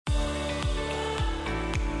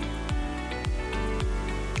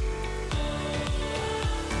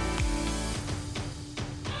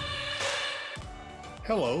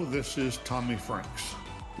Hello, this is Tommy Franks.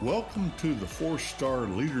 Welcome to the 4-Star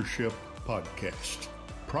Leadership Podcast,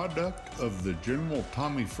 product of the General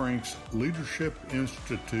Tommy Franks Leadership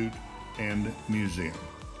Institute and Museum.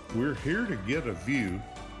 We're here to get a view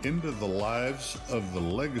into the lives of the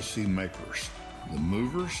legacy makers, the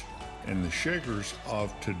movers and the shakers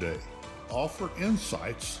of today. Offer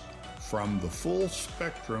insights from the full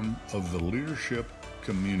spectrum of the leadership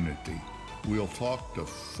community. We'll talk to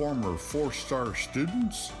former 4-star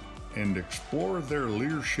students and explore their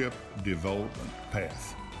leadership development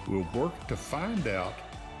path. We'll work to find out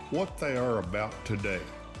what they are about today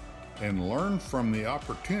and learn from the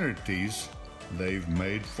opportunities they've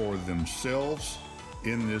made for themselves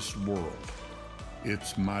in this world.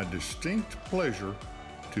 It's my distinct pleasure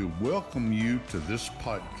to welcome you to this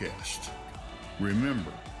podcast.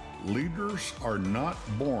 Remember, leaders are not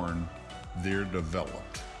born, they're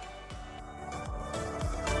developed.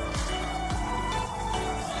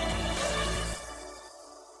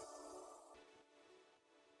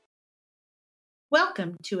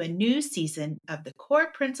 Welcome to a new season of the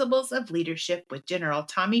Core Principles of Leadership with General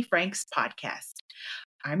Tommy Franks podcast.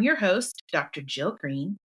 I'm your host, Dr. Jill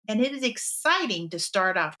Green, and it is exciting to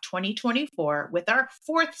start off 2024 with our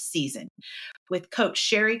 4th season with Coach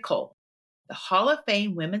Sherri Coale, the Hall of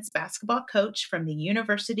Fame women's basketball coach from the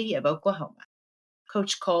University of Oklahoma.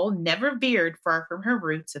 Coach Coale never veered far from her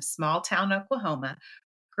roots of small-town Oklahoma,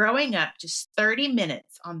 growing up just 30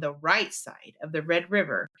 minutes on the right side of the Red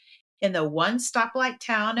River in the one-stoplight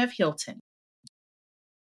town of Hilton.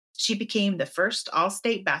 She became the first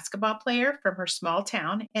all-state basketball player from her small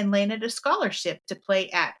town and landed a scholarship to play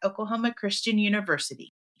at Oklahoma Christian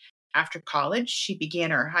University. After college, she began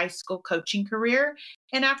her high school coaching career,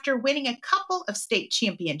 and after winning a couple of state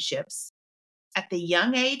championships, at the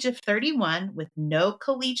young age of 31, with no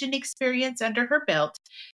collegiate experience under her belt,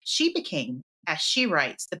 she became, as she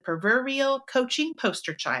writes, the proverbial coaching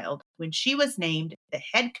poster child when she was named the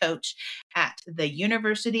head coach at the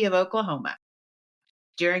University of Oklahoma.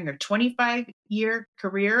 During her 25-year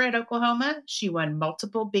career at Oklahoma, she won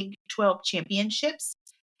multiple Big 12 championships,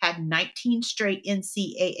 had 19 straight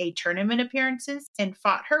NCAA tournament appearances, and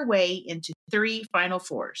fought her way into 3 Final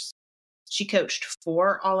Fours. She coached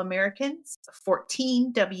 4 All-Americans,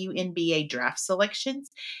 14 WNBA draft selections,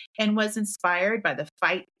 and was inspired by the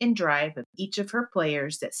fight and drive of each of her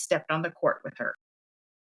players that stepped on the court with her.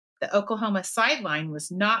 The Oklahoma sideline was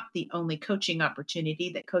not the only coaching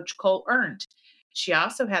opportunity that Coach Coale earned. She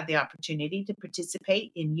also had the opportunity to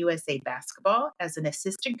participate in USA Basketball as an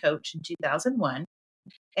assistant coach in 2001,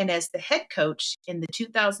 and as the head coach in the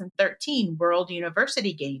 2013 World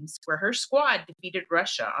University Games, where her squad defeated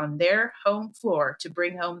Russia on their home floor to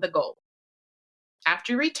bring home the gold.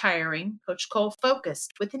 After retiring, Coach Coale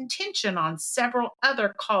focused with intention on several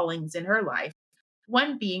other callings in her life,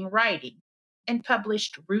 one being writing, and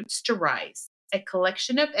published Roots to Rise, a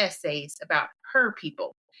collection of essays about her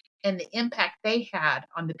people and the impact they had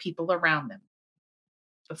on the people around them.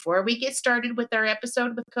 Before we get started with our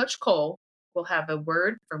episode with Coach Coale, we'll have a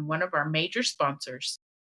word from one of our major sponsors,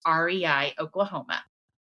 REI Oklahoma.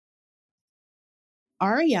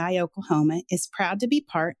 REI Oklahoma is proud to be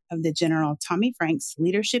part of the General Tommy Franks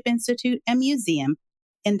Leadership Institute and Museum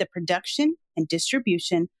in the production and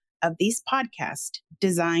distribution of these podcasts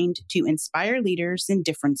designed to inspire leaders and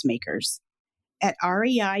difference makers. At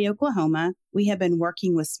REI Oklahoma, we have been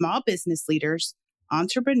working with small business leaders,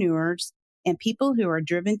 entrepreneurs, and people who are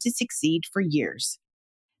driven to succeed for years.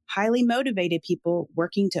 Highly motivated people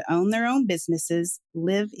working to own their own businesses,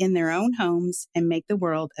 live in their own homes, and make the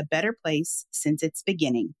world a better place since its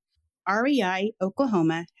beginning. REI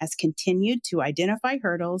Oklahoma has continued to identify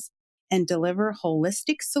hurdles and deliver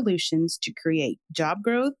holistic solutions to create job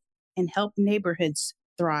growth and help neighborhoods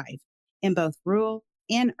thrive in both rural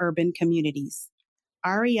and urban communities.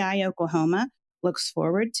 REI Oklahoma looks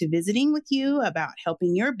forward to visiting with you about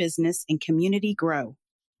helping your business and community grow.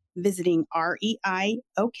 Visiting reiok.org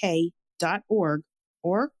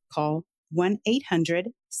or call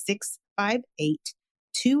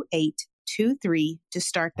 1-800-658-2823 to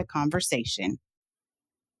start the conversation.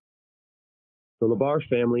 The LaBarge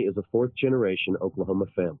family is a 4th-generation Oklahoma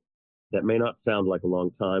family. That may not sound like a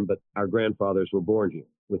long time, but our grandfathers were born here,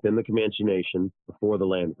 within the Comanche Nation, before the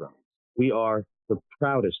land grants. We are the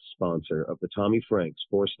proudest sponsor of the Tommy Franks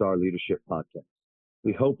 4-Star Leadership Podcast.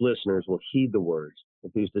 We hope listeners will heed the words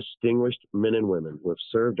of these distinguished men and women who have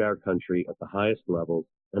served our country at the highest levels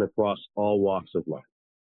and across all walks of life.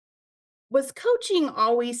 Was coaching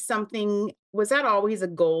always was that always a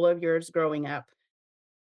goal of yours growing up?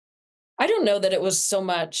 I don't know that it was so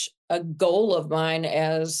much a goal of mine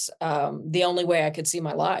as the only way I could see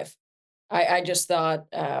my life. I just thought,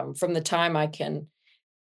 from the time I can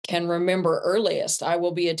remember earliest, I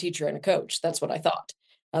will be a teacher and a coach. That's what I thought.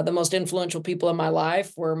 The most influential people in my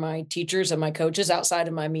life were my teachers and my coaches outside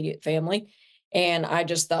of my immediate family. And I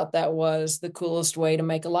just thought that was the coolest way to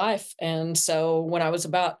make a life. And so when I was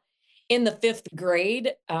about in the fifth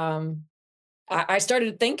grade, I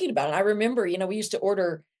started thinking about it. I remember, we used to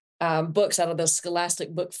order books out of the Scholastic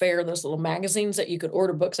Book Fair, those little magazines that you could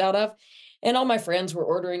order books out of. And all my friends were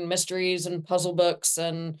ordering mysteries and puzzle books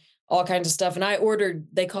and all kinds of stuff. And I ordered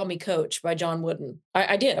They Call Me Coach by John Wooden.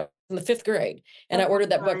 I did in the fifth grade. And I That's ordered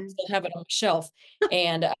that book. I fun. still have it on my shelf.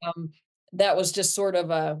 And that was just sort of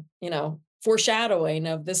a, foreshadowing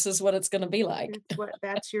of this is what it's going to be like.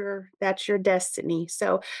 That's your destiny.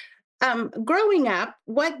 So, growing up,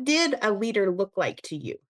 what did a leader look like to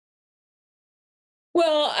you?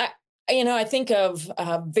 Well, I think of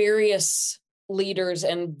various leaders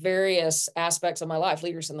and various aspects of my life,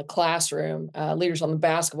 leaders in the classroom, leaders on the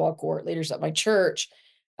basketball court, leaders at my church,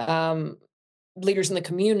 um, leaders in the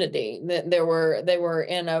community. They were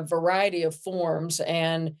in a variety of forms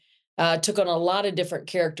and took on a lot of different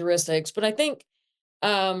characteristics. But I think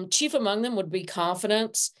chief among them would be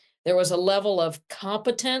confidence. There was a level of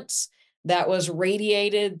competence that was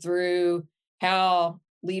radiated through how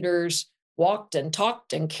leaders walked and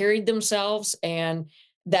talked and carried themselves, and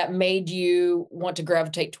that made you want to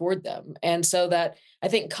gravitate toward them. And so that I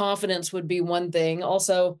think confidence would be one thing.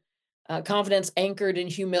 Also, confidence anchored in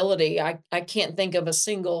humility. I can't think of a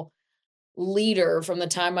single leader from the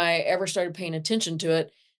time I ever started paying attention to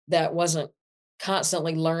it that wasn't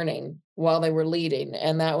constantly learning while they were leading.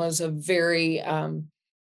 And that was a very, uh,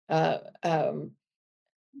 um,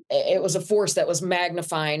 it was a force that was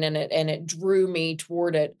magnifying, and it drew me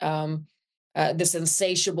toward it. This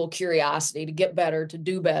insatiable curiosity to get better, to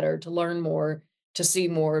do better, to learn more, to see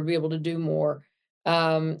more, to be able to do more.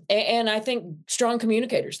 And I think strong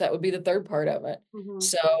communicators, that would be the third part of it. Mhm.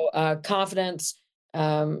 So confidence,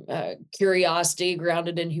 curiosity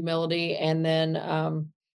grounded in humility, and then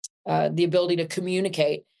the ability to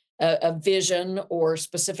communicate a vision or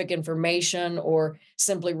specific information, or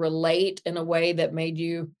simply relate in a way that made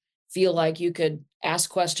you feel like you could ask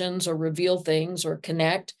questions or reveal things or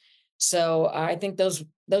connect. So I think those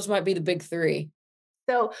might be the big three.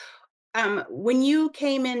 So, when you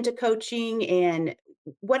came into coaching, and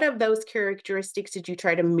what of those characteristics did you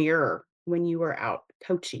try to mirror when you were out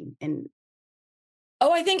coaching? And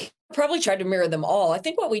Oh, I think I probably tried to mirror them all. I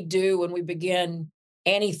think what we do when we begin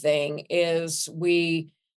anything is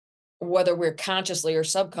whether we're consciously or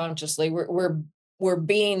subconsciously, we're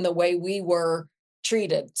being the way we were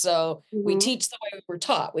treated. So we Mhm. teach the way we were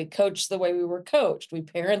taught, we coach the way we were coached, we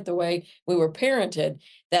parent the way we were parented.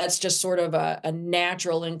 That's just sort of a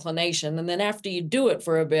natural inclination. And then after you do it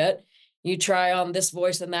for a bit, you try on this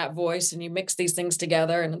voice and that voice, and you mix these things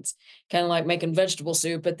together, and it's kind of like making vegetable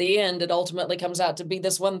soup. At the end, it ultimately comes out to be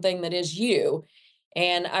this one thing that is you.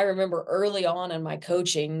 And I remember early on in my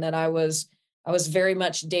coaching that I was very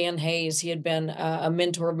much Dan Hayes. He had been a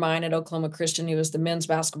mentor of mine at Oklahoma Christian. He was the men's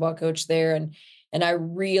basketball coach there, and I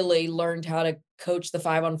really learned how to coach the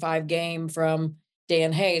 5-on-5 game from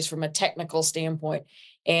Dan Hayes from a technical standpoint.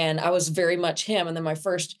 And I was very much him. And then my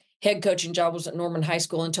first head coaching job was at Norman High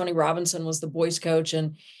School, and Tony Robinson was the boys coach,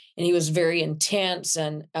 and he was very intense.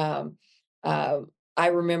 And uh, I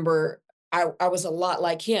remember I was a lot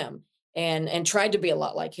like him, and tried to be a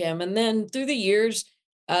lot like him. And then through the years,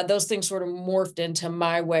 those things sort of morphed into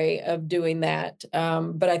my way of doing that.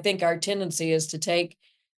 But I think our tendency is to take,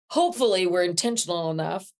 hopefully, we're intentional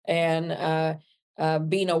enough and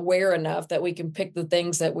being aware enough that we can pick the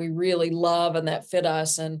things that we really love and that fit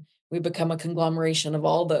us. And we become a conglomeration of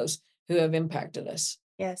all those who have impacted us.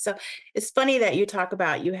 Yeah, so it's funny that you talk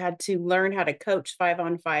about you had to learn how to coach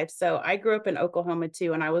 5-on-5. So I grew up in Oklahoma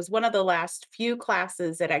too, and I was one of the last few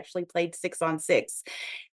classes that actually played 6-on-6.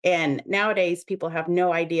 And nowadays, people have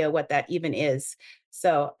no idea what that even is.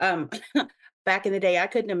 So, back in the day, I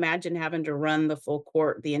couldn't imagine having to run the full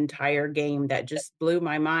court the entire game. That just blew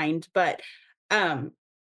my mind. But um,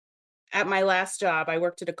 at my last job, I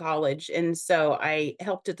worked at a college, and so I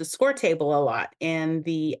helped at the score table a lot. And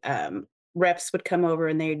the reps would come over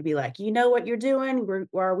and they'd be like, "You know what you're doing?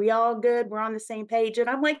 Are we all good? We're on the same page." And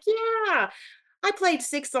I'm like, "Yeah, I played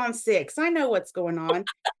 6-on-6. I know what's going on."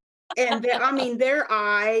 And I mean, their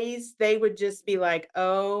eyes, they would just be like,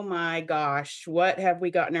 "Oh my gosh, what have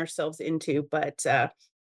we gotten ourselves into?" But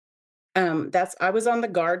that's I was on the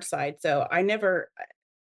guard side, so I never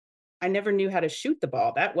knew how to shoot the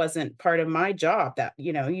ball. That wasn't part of my job. That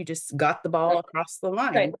you just got the ball across the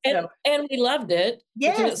Right, line. and So and we loved it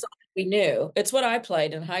because yes, it's something we knew. It's what I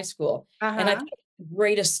played in high school, and I uh-huh. think the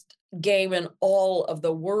greatest game in all of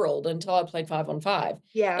the world until I played 5-on-5.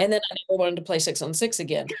 Yeah. And then I never wanted to play 6-on-6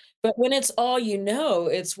 again. But when it's all you know,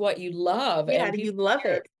 it's what you love. Yeah. And You people love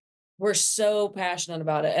here it. were so passionate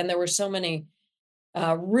about it. And there were so many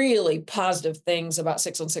really positive things about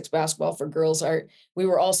 6-on-6 basketball for girls. We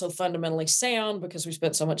were also fundamentally sound because we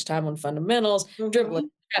spent so much time on fundamentals, dribbling,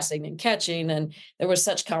 passing, and catching. And there was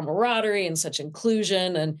such camaraderie and such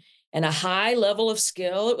inclusion and a high level of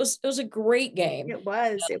skill. It was a great game. It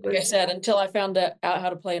was. Like I said, until I found out how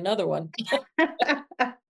to play another one.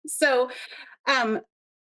 So, um,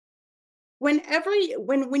 when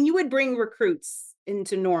you would bring recruits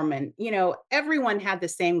into Norman, everyone had the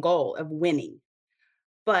same goal of winning,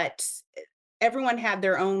 but everyone had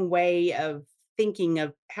their own way of thinking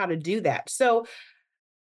of how to do that. So,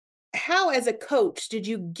 how, as a coach, did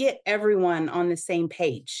you get everyone on the same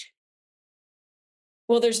page?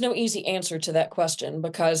 Well, there's no easy answer to that question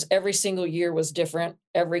because every single year was different.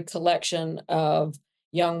 Every collection of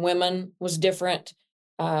young women was different.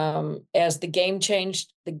 As the game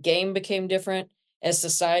changed, the game became different. As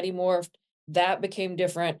society morphed, that became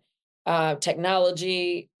different.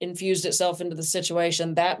 Technology infused itself into the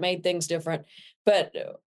situation, that made things different. But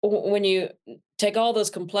when you take all those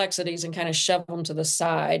complexities and kind of shove them to the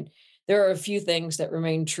side, there are a few things that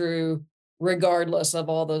remain true regardless of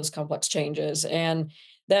all those complex changes. And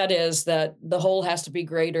that is that the whole has to be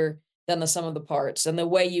greater than the sum of the parts. And the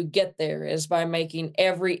way you get there is by making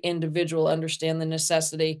every individual understand the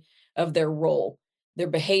necessity of their role, their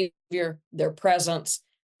behavior, their presence,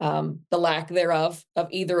 the lack thereof of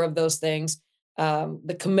either of those things,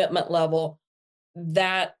 the commitment level,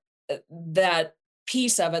 that that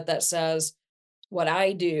piece of it that says what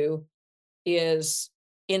I do is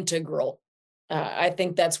integral. I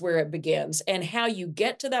think that's where it begins. And how you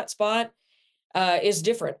get to that spot is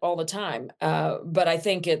different all the time. But I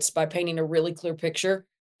think it's by painting a really clear picture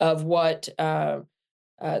of what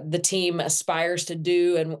the team aspires to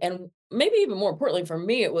do. And maybe even more importantly for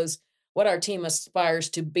me, it was what our team aspires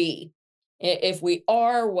to be. If we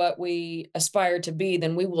are what we aspire to be,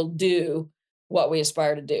 then we will do what we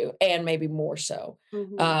aspire to do, and maybe more so.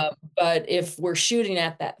 But if we're shooting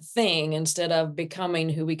at that thing instead of becoming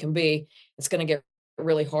who we can be, it's going to get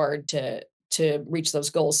really hard to reach those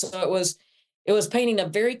goals. So it was painting a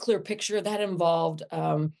very clear picture that involved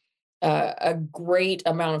a great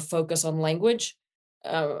amount of focus on language.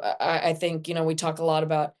 I think we talk a lot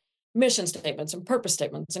about mission statements and purpose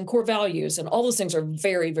statements and core values, and all those things are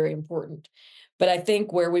very, very important. But I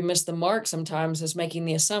think where we miss the mark sometimes is making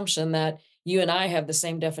the assumption that you and I have the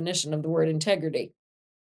same definition of the word integrity.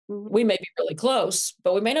 We may be really close,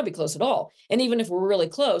 but we may not be close at all. And even if we're really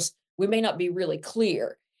close, we may not be really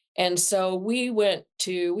clear. And so we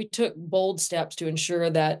took bold steps to ensure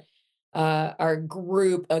that our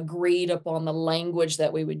group agreed upon the language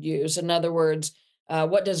that we would use. In other words,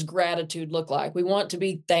 what does gratitude look like? We want to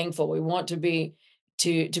be thankful. We want to be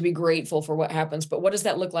grateful for what happens, but what does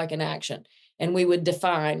that look like in action? And we would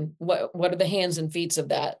define what are the hands and feet of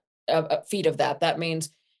that. That means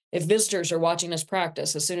if visitors are watching us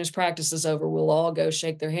practice, as soon as practice is over, we'll all go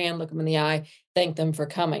shake their hand, look them in the eye, thank them for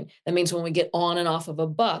coming. That means when we get on and off of a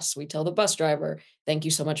bus, we tell the bus driver, thank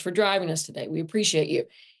you so much for driving us today. We appreciate you.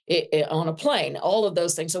 On a plane, all of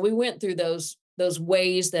those things. So we went through those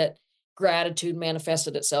ways that gratitude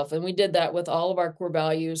manifested itself. And we did that with all of our core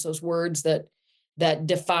values, those words that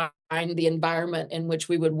define the environment in which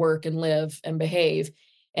we would work and live and behave.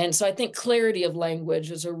 And so I think clarity of language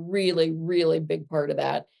is a really, really big part of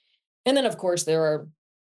that. And then, of course, there are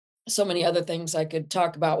so many other things I could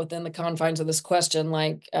talk about within the confines of this question,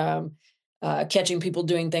 like catching people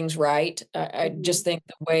doing things right. I just think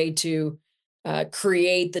the way to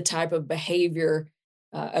create the type of behavior,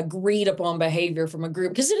 agreed upon behavior from a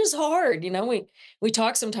group, because it is hard. We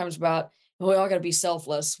talk sometimes about, we all got to be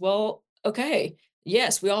selfless. Well, okay.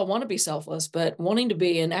 Yes, we all want to be selfless, but wanting to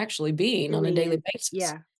be and actually being on a daily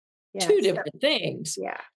basis, Yeah. two different things.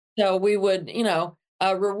 Yeah. So we would,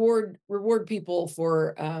 reward people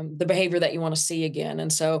for the behavior that you want to see again.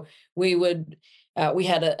 And so we had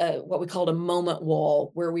what we called a moment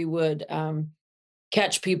wall, where we would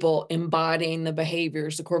catch people embodying the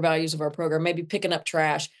behaviors, the core values of our program, maybe picking up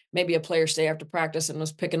trash, maybe a player stay after practice and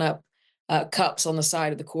was picking up cups on the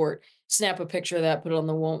side of the court. Snap a picture of that, put it on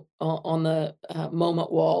the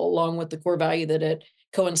moment wall, along with the core value that it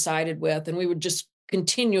coincided with. And we would just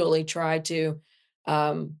continually try to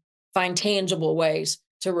find tangible ways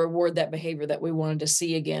to reward that behavior that we wanted to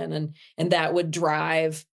see again. And that would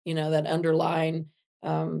drive, that underlying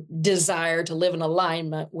desire to live in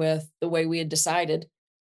alignment with the way we had decided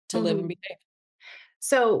to live and behave.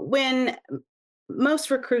 So when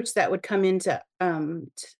most recruits that would come into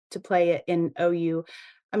to play it in OU.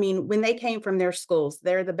 I mean, when they came from their schools,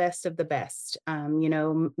 they're the best of the best.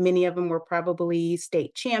 Many of them were probably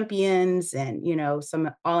state champions and,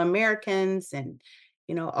 some All-Americans and,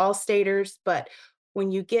 All-Staters. But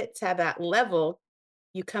when you get to that level,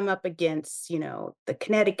 you come up against, the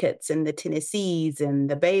Connecticuts and the Tennessees and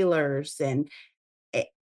the Baylors a-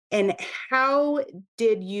 and how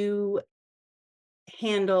did you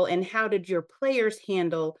handle and how did your players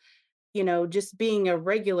handle, just being a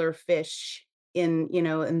regular fish in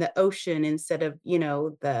the ocean instead of,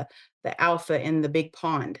 the alpha in the big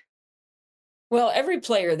pond? Well, every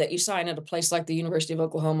player that you sign at a place like the University of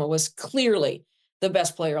Oklahoma was clearly the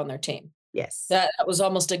best player on their team. Yes. That was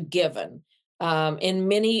almost a given. In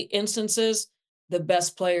many instances, the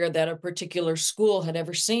best player that a particular school had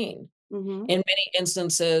ever seen. Mhm. In many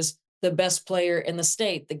instances, the best player in the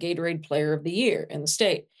state, the Gatorade Player of the Year in the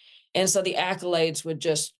state. And so the accolades would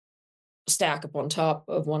just stack up on top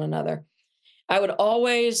of one another. I would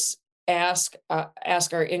always ask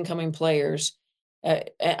our incoming players.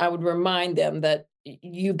 I would remind them that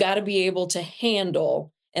you got to be able to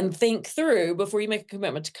handle and think through before you make a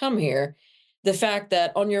commitment to come here. The fact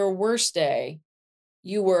that on your worst day,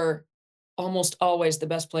 you were almost always the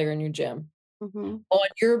best player in your gym. Mhm. On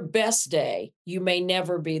your best day, you may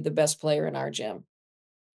never be the best player in our gym.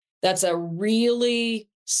 That's a really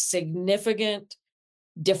significant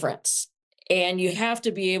difference. And you have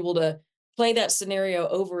to be able to play that scenario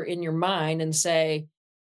over in your mind and say,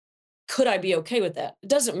 could I be okay with that? It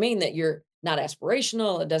doesn't mean that you're not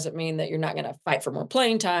aspirational. It doesn't mean that you're not going to fight for more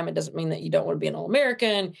playing time. It doesn't mean that you don't want to be an All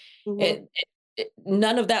American. Mhm.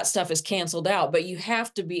 None of that stuff is canceled out, but you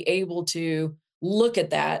have to be able to look at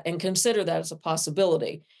that and consider that as a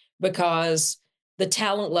possibility because the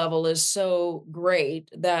talent level is so great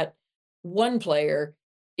that one player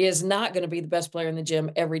is not going to be the best player in the gym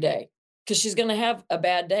every day because she's going to have a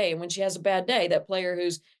bad day. And when she has a bad day, that player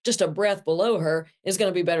who's just a breath below her is going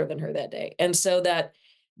to be better than her that day. And so that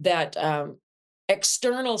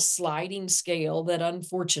external sliding scale that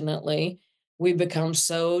unfortunately we've become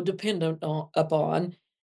so dependent upon,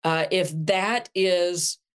 if that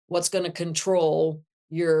is what's going to control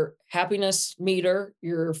your happiness meter,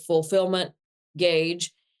 your fulfillment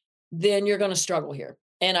gauge, then you're going to struggle here.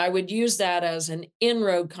 And I would use that as an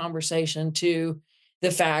inroad conversation to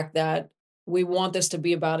the fact that we want this to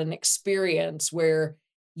be about an experience where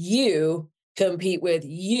you compete with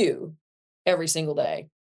you every single day.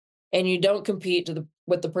 And you don't compete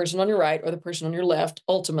with the person on your right or the person on your left.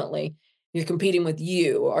 Ultimately, you're competing with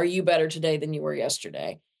you. Are you better today than you were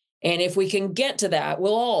yesterday? And if we can get to that,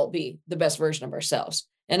 we'll all be the best version of ourselves.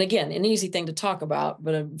 And again, an easy thing to talk about,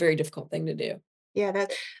 but a very difficult thing to do. Yeah,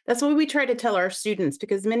 that's what we try to tell our students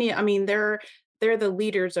because many, I mean, they're the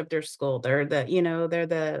leaders of their school. They're the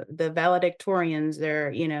valedictorians.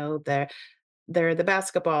 They're the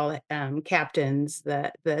basketball captains,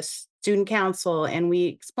 the student council, and we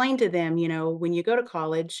explain to them, when you go to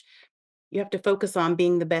college, you have to focus on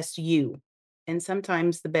being the best you. And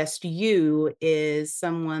sometimes the best you is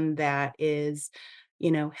someone that is,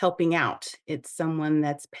 helping out. It's someone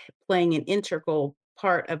that's playing an integral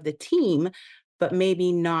part of the team, but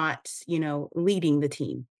maybe not, leading the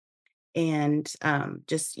team. And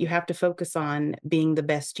just you have to focus on being the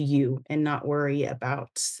best you and not worry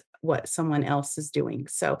about what someone else is doing.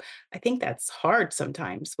 So I think that's hard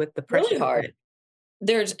sometimes with the Really pressure hard.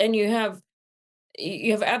 that.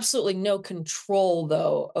 You have absolutely no control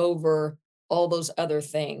though over all those other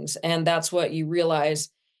things, and that's what you realize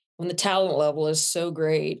when the talent level is so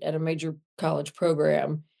great at a major college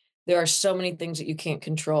program. There are so many things that you can't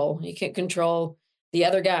control. You can't control the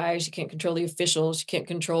other guys, you can't control the officials, you can't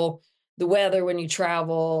control the weather when you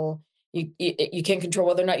travel. You can't control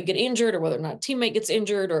whether or not you get injured or whether or not a teammate gets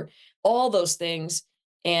injured or all those things.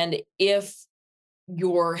 And if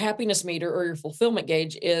your happiness meter or your fulfillment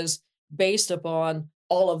gauge is based upon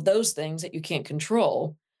all of those things that you can't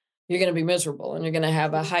control, you're going to be miserable and you're going to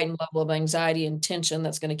have a heightened level of anxiety and tension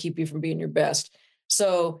that's going to keep you from being your best.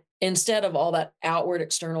 So instead of all that outward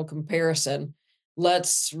external comparison,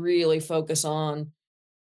 let's really focus on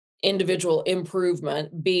individual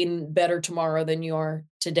improvement, being better tomorrow than you are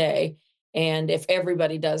today. And if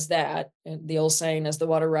everybody does that, and the old saying, as the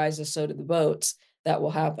water rises, so do the boats, that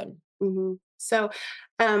will happen. So,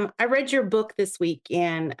 I read your book this week,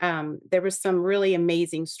 and there was some really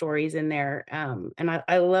amazing stories in there. And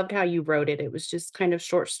I loved how you wrote it. It was just kind of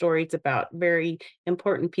short stories about very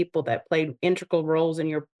important people that played integral roles in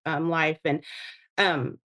your life. And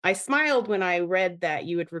I smiled when I read that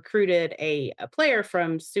you had recruited a player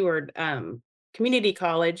from Seward Community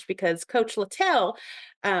College because Coach Littell,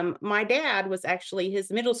 my dad was actually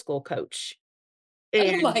his middle school coach. Oh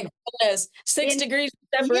And my goodness. 6 in degrees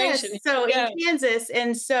of yes, separation. so in Yeah. Kansas,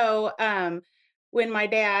 and so, when my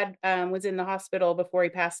dad, was in the hospital before he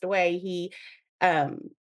passed away, he, um,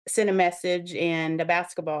 sent a message and a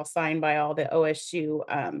basketball signed by all the OSU,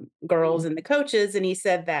 girls Mm. and the coaches, and he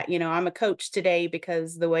said that, "I'm a coach today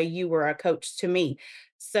because the way you were a coach to me."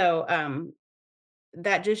 So,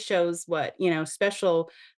 that just shows what, special,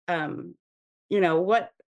 um,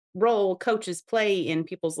 what role coaches play in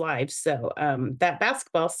people's lives. So that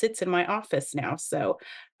basketball sits in my office now. So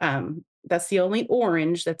that's the only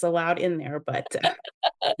orange that's allowed in there. But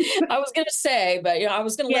I was gonna say, but, I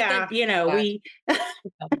was gonna let that yeah, back. we,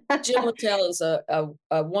 Jim Littell is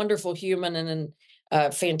a wonderful human and a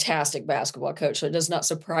fantastic basketball coach, so it does not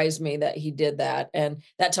surprise me that he did that, and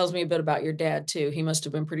that tells me a bit about your dad too. He must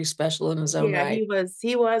have been pretty special in his own yeah, right.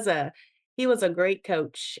 he was a great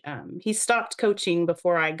coach. He stopped coaching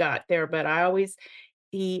before I got there, but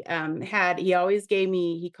he always gave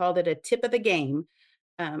me, he called it a tip of the game,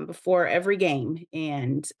 before every game.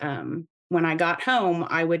 And when I got home,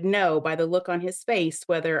 I would know by the look on his face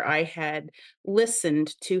whether I had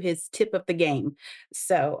listened to his tip of the game.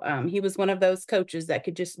 So he was one of those coaches that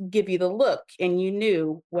could just give you the look and you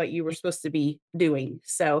knew what you were supposed to be doing.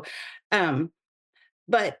 So,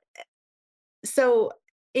 but so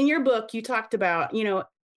in your book, you talked about,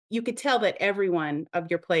 you could tell that every one of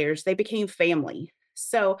your players, they became family.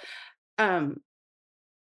 So, um,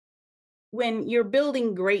 when you're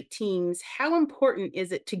building great teams, how important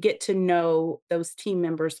is it to get to know those team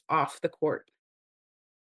members off the court?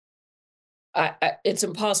 It's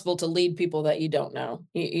impossible to lead people that you don't know.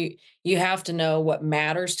 You have to know what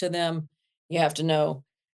matters to them. You have to know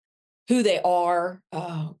who they are,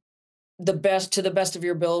 the best of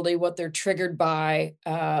your ability, what they're triggered by,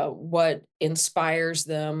 what inspires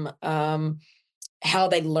them, how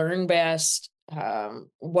they learn best,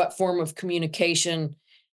 what form of communication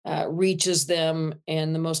reaches them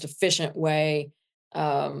in the most efficient way.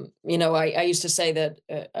 I used to say that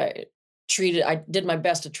I did my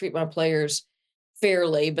best to treat my players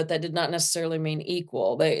fairly, but that did not necessarily mean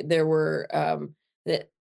equal. There were the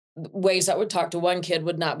ways I would talk to one kid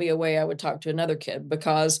would not be a way I would talk to another kid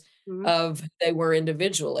because Mhm, of who they were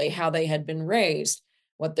individually, how they had been raised,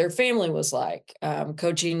 what their family was like.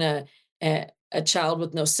 Coaching a child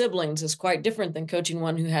with no siblings is quite different than coaching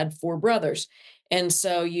one who had 4 brothers. And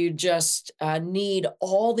so you just need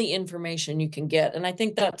all the information you can get. And I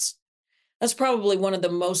think that's probably one of the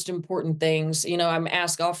most important things. I'm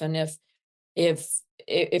asked often if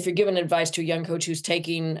if you're giving advice to a young coach who's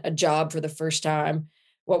taking a job for the first time,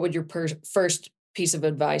 what would your first piece of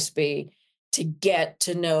advice be? To get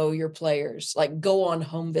to know your players, like go on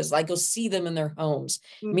home visits, like go see them in their homes,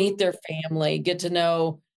 meet mhm, their family, get to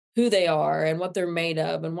know who they are and what they're made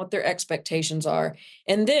of and what their expectations are.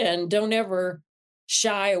 And then don't ever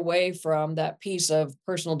shy away from that piece of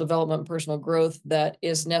personal development, personal growth that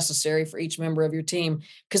is necessary for each member of your team,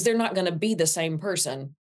 because they're not going to be the same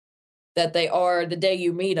person that they are the day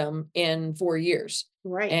you meet them in 4 years.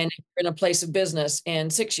 right. And if you're in a place of business in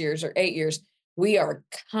 6 years or 8 years, we are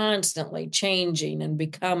constantly changing and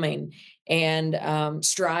becoming and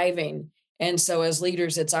striving. And so as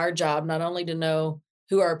leaders, it's our job not only to know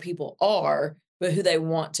who our people are, but who they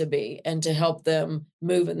want to be and to help them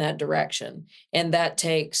move in that direction. And that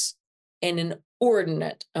takes an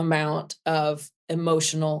inordinate amount of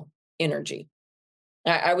emotional energy.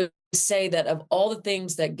 I would say that of all the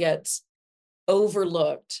things that gets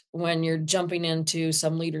overlooked when you're jumping into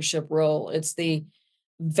some leadership role, it's the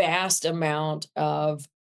vast amount of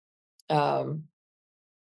um,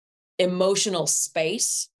 emotional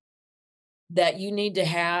space that you need to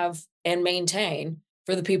have and maintain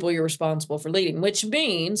for the people you're responsible for leading, which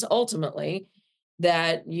means ultimately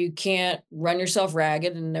that you can't run yourself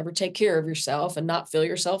ragged and never take care of yourself and not fill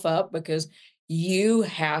yourself up, because you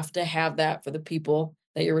have to have that for the people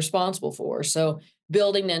that you're responsible for. So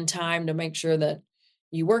building in time to make sure that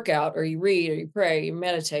you work out or you read or you pray, you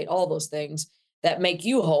meditate, all those things that make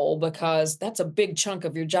you whole, because that's a big chunk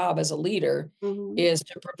of your job as a leader, Mhm. is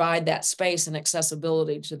to provide that space and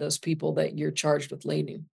accessibility to those people that you're charged with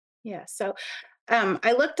leading. Yeah. So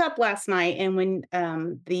I looked up last night, and when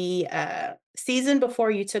the season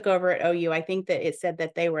before you took over at OU, I think that it said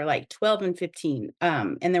that they were like 12 and 15,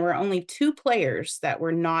 and there were only 2 players that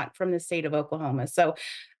were not from the state of Oklahoma. So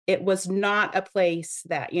it was not a place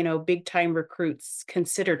that big time recruits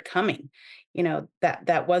considered coming.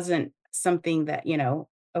 That wasn't something that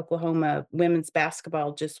Oklahoma women's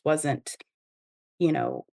basketball just wasn't you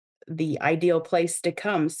know the ideal place to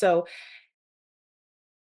come. So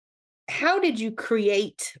how did you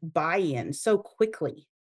create buy-in so quickly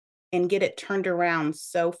and get it turned around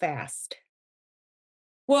so fast?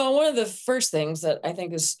 Well, one of the first things that I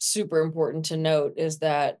think is super important to note is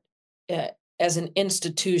that uh, as an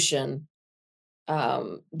institution,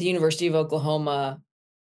 the University of Oklahoma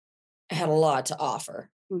had a lot to offer.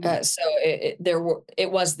 Mhm. So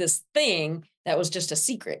it was this thing that was just a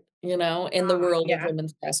secret, in the Ah, world of yeah.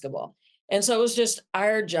 women's basketball. And so it was just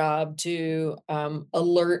our job to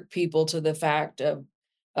alert people to the fact of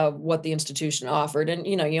what the institution offered. And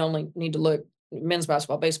you only need to look men's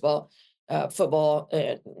basketball, baseball, football.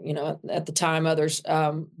 At the time, others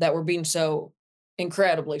that were being so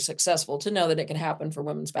incredibly successful to know that it could happen for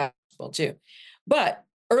women's basketball too. But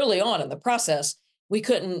early on in the process, we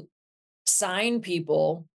couldn't sign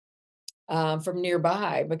people from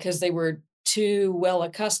nearby because they were too well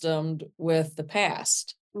accustomed with the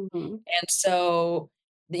past. Mhm. And so,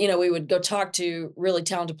 we would go talk to really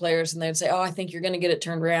talented players and they'd say, "Oh, I think you're going to get it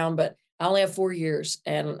turned around, but I only have 4 years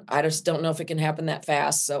and I just don't know if it can happen that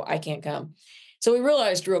fast. So I can't come." So we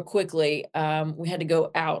realized real quickly we had to go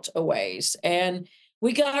out a ways and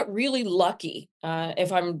we got really lucky.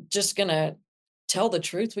 If I'm just going to tell the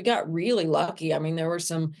truth, we got really lucky. I mean, there were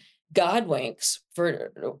some God winks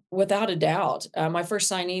for without a doubt. My first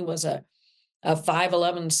signee was a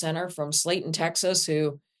 5'11" center from Slayton, Texas,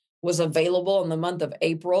 who was available in the month of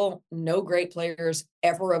April. No great players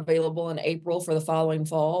ever available in April for the following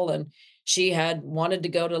fall. And she had wanted to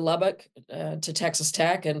go to Lubbock to Texas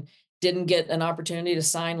Tech and didn't get an opportunity to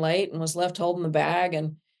sign late and was left holding the bag.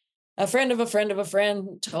 And a friend of a friend of a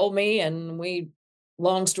friend told me, and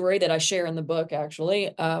long story that I share in the book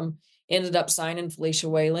actually, ended up signing Felicia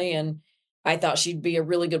Whaley. And I thought she'd be a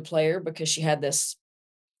really good player because she had this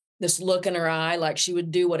look in her eye, like she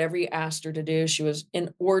would do whatever you asked her to do. She was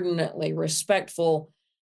inordinately respectful,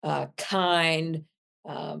 kind,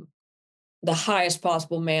 um, the highest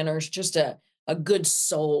possible manners, just a good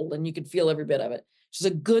soul. And you could feel every bit of it. She's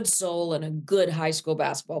a good soul and a good high school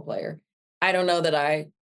basketball player. I don't know that I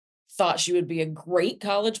thought she would be a great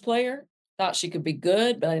college player, thought she could be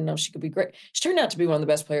good, but I didn't know she could be great. She turned out to be one of the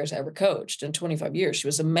best players I ever coached in 25 years. She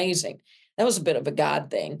was amazing. That was a bit of a God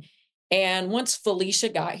thing. And once Felicia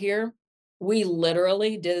got here, we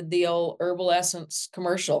literally did the old herbal essence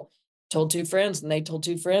commercial, told two friends and they told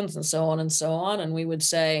two friends and so on and so on. And we would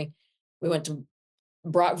say, we went to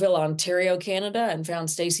Brockville, Ontario, Canada, and found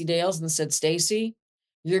Stacey Dales and said, "Stacey,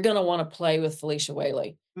 you're going to want to play with Felicia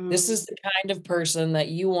Whaley. This Mm. is the kind of person that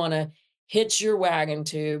you want to hitch your wagon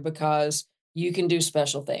to because you can do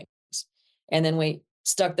special things." And then we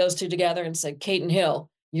stuck those two together and said, "Kate and Hill,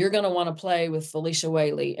 you're going to want to play with Felicia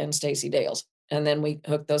Whaley and Stacey Dales." And then we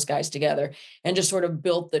hooked those guys together and just sort of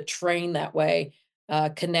built the train that way,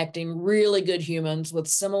 connecting really good humans with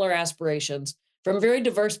similar aspirations from very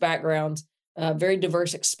diverse backgrounds, very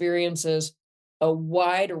diverse experiences, a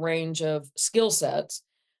wide range of skill sets,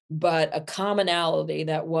 but a commonality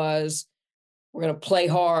that was we're going to play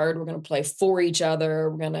hard, we're going to play for each other,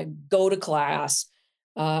 we're going to go to class.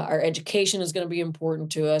 Our education is going to be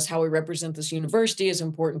important to us. How we represent this university is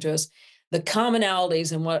important to us. The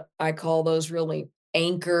commonalities and what I call those really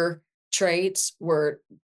anchor traits were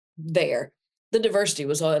there. The diversity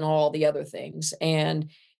was in all the other things, and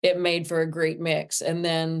it made for a great mix. And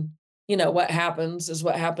then, what happens is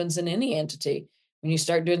what happens in any entity. When you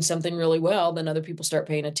start doing something really well, then other people start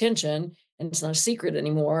paying attention, and it's not a secret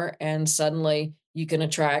anymore. And suddenly you can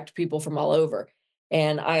attract people from all over.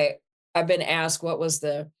 And I've been asked what was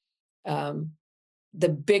um, the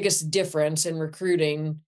biggest difference in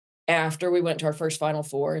recruiting after we went to our first Final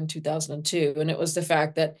Four in 2002, and it was the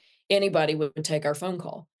fact that anybody would take our phone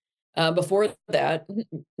call. Before that,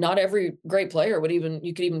 not every great player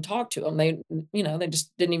you could even talk to them. They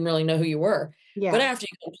just didn't even really know who you were. But Yeah. after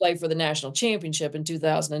you go play for the national championship in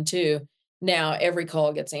 2002, now every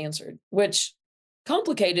call gets answered, which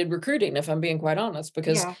complicated recruiting, if I'm being quite honest,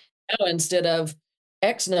 because Yeah. now instead of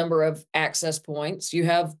X number of access points, you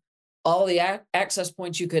have all the access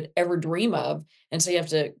points you could ever dream of. And so you have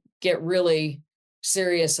to get really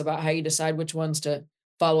serious about how you decide which ones to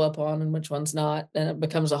follow up on and which ones not. And it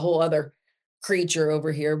becomes a whole other creature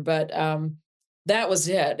over here. But that was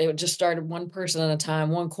it. It just started one person at a time,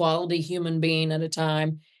 one quality human being at a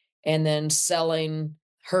time, and then selling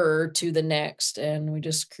her to the next. And we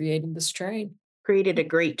just created this train. Created a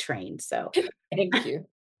great train. So, Thank you.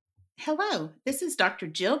 Hello, this is Dr.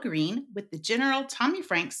 Jill Green with the General Tommy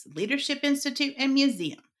Franks Leadership Institute and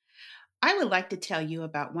Museum. I would like to tell you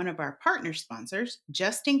about one of our partner sponsors,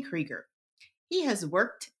 Justin Krieger. He has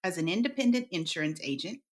worked as an independent insurance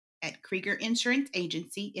agent at Krieger Insurance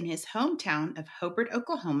Agency in his hometown of Hobart,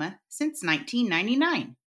 Oklahoma since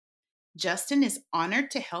 1999. Justin is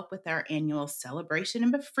honored to help with our annual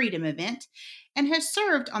Celebration of Freedom event and has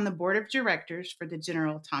served on the board of directors for the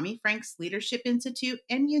General Tommy Franks Leadership Institute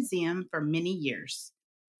and Museum for many years.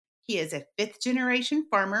 He is a fifth generation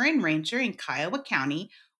farmer and rancher in Kiowa County,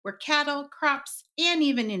 where cattle, crops, and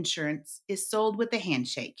even insurance is sold with a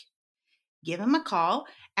handshake. Give him a call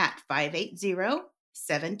at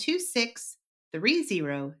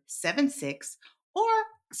 580-726-3076 or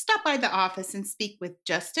stop by the office and speak with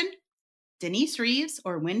Justin, Denise Reeves,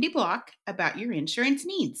 or Wendy Block about your insurance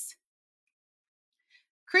needs.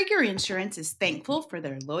 Krieger Insurance is thankful for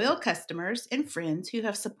their loyal customers and friends who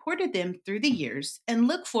have supported them through the years and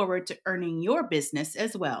look forward to earning your business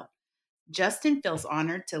as well. Justin feels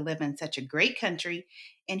honored to live in such a great country,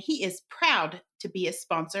 and he is proud to be a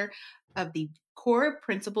sponsor of the Core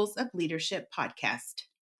Principles of Leadership podcast.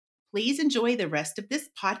 Please enjoy the rest of this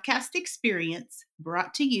podcast experience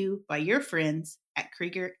brought to you by your friends at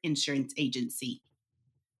Krieger Insurance Agency.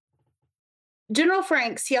 General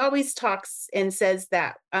Franks, he always talks and says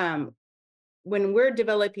that when we're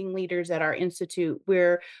developing leaders at our institute,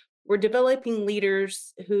 we're developing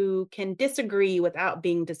leaders who can disagree without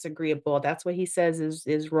being disagreeable. That's what he says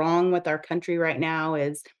is wrong with our country right now,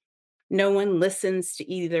 is no one listens to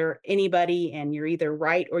either anybody, and you're either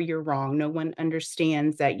right or you're wrong. No one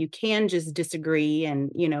understands that you can just disagree and,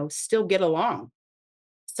 still get along.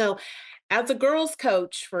 So as a girls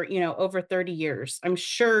coach for, over 30 years, I'm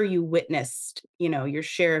sure you witnessed, your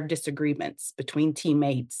share of disagreements between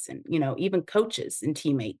teammates and, even coaches and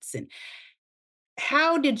teammates. And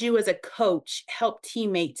how did you as a coach help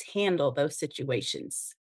teammates handle those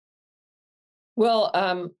situations?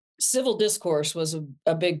 Well, civil discourse was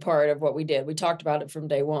a big part of what we did. We talked about it from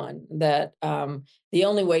day one, that the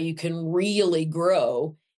only way you can really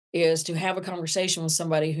grow is to have a conversation with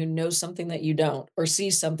somebody who knows something that you don't, or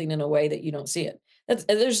sees something in a way that you don't see it.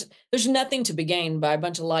 There's nothing to be gained by a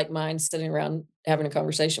bunch of like minds sitting around having a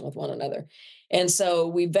conversation with one another. And so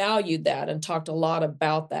we valued that and talked a lot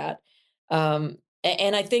about that. And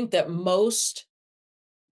I think that most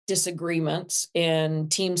disagreements in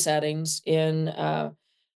team settings, in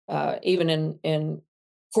even in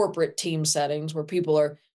corporate team settings where people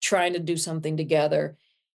are trying to do something together,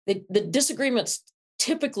 the disagreements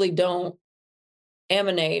typically don't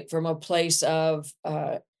emanate from a place of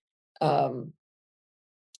um,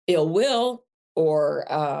 ill will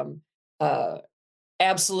or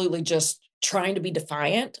absolutely just trying to be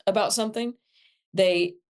defiant about something.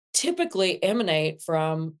 They typically emanate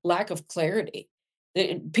from lack of clarity.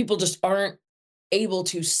 People just aren't able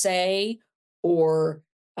to say or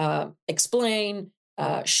explain,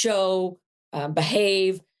 show,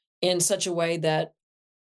 behave in such a way that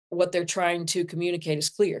what they're trying to communicate is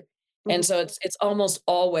clear. And so it's almost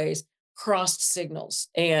always crossed signals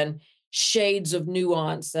and shades of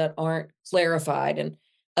nuance that aren't clarified, and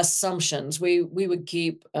assumptions. We would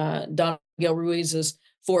keep Don Miguel Ruiz's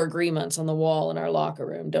 4 agreements on the wall in our locker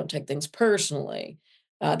room. Don't take things personally.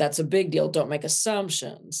 That's a big deal. Don't make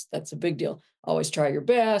assumptions. That's a big deal. Always try your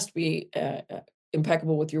best. Be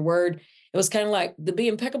impeccable with your word. It was kind of like the be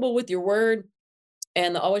impeccable with your word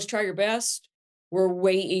and the always try your best were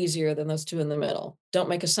way easier than those 2 in the middle. Don't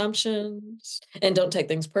make assumptions and don't take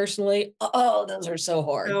things personally. Oh, those are so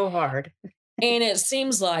hard. So hard. And it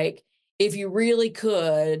seems like if you really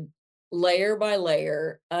could, layer by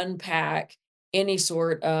layer, unpack any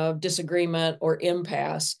sort of disagreement or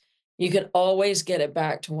impasse, you could always get it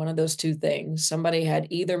back to one of those 2 things. Somebody had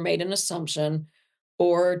either made an assumption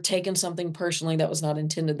or taken something personally that was not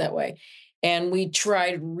intended that way. And we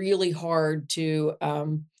tried really hard to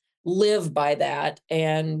live by that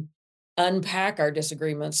and unpack our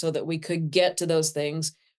disagreements so that we could get to those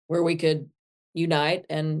things where we could unite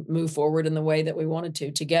and move forward in the way that we wanted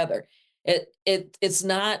to together. It's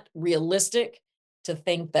not realistic to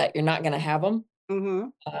think that you're not going to have them.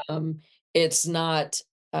 Um, it's not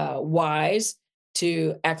wise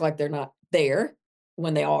to act like they're not there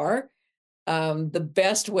when they are. The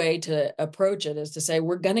best way to approach it is to say,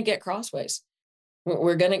 we're going to get crossways.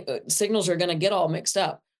 Signals are going to get all mixed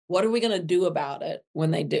up. What are we going to do about it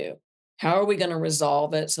when they do? How are we going to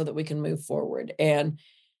resolve it so that we can move forward? And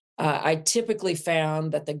I typically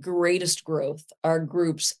found that the greatest growth our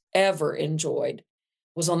groups ever enjoyed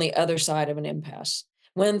was on the other side of an impasse.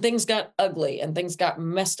 When things got ugly and things got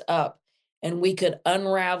messed up and we could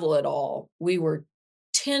unravel it all, we were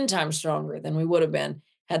 10 times stronger than we would have been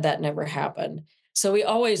had that never happened. So we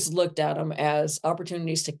always looked at them as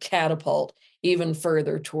opportunities to catapult even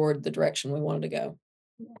further toward the direction we wanted to go.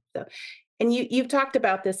 So, and you've talked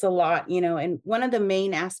about this a lot, and one of the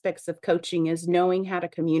main aspects of coaching is knowing how to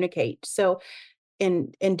communicate. So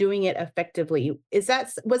and doing it effectively. Was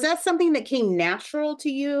that something that came natural to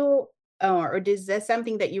you, or is that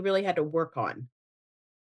something that you really had to work on?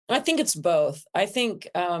 I think it's both. I think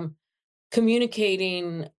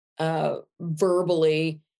communicating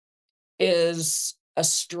verbally is a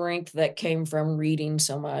strength that came from reading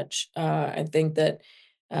so much. I think that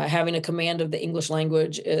having a command of the English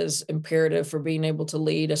language is imperative for being able to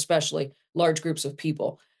lead, especially large groups of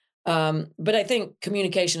people. But I think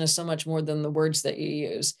communication is so much more than the words that you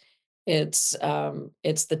use. It's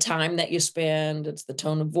the time that you spend, it's the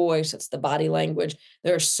tone of voice, it's the body language.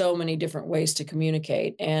 There are so many different ways to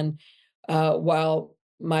communicate, and while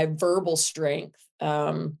my verbal strength,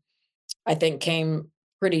 I think came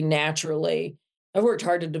pretty naturally. I've worked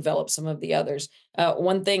hard to develop some of the others.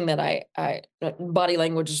 One thing that body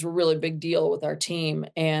language is a really big deal with our team.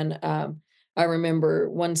 And I remember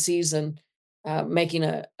one season making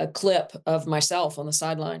a clip of myself on the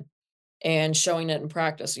sideline and showing it in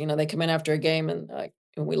practice. You know, they come in after a game and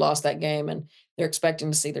we lost that game, and they're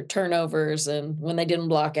expecting to see their turnovers and when they didn't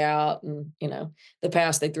block out, and, the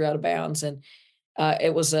pass they threw out of bounds. And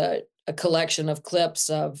it was a collection of clips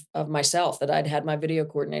of myself that I'd had my video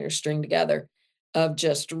coordinator string together of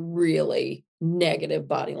just really negative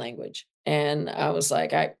body language. And I was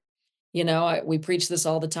like, we preach this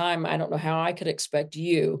all the time. I don't know how I could expect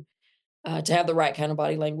you to have the right kind of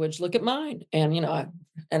body language. Look at mine. And,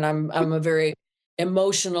 I'm a very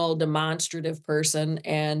emotional, demonstrative person.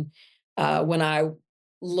 And when I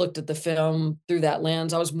looked at the film through that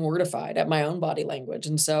lens, I was mortified at my own body language.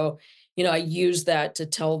 And so, I use that to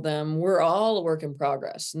tell them we're all a work in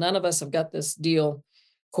progress. None of us have got this deal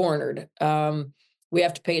cornered. We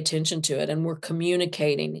have to pay attention to it, and we're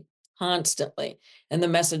communicating constantly. And the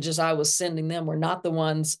messages I was sending them were not the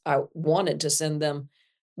ones I wanted to send them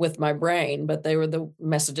with my brain, but they were the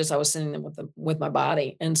messages I was sending them with my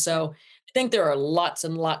body. And so I think there are lots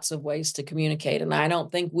and lots of ways to communicate. And I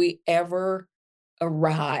don't think we ever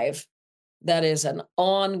arrive. That is an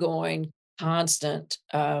ongoing, constant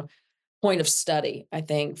point of study, I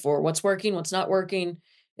think, for what's working, what's not working.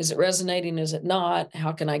 Is it resonating? Is it not?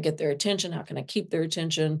 How can I get their attention? How can I keep their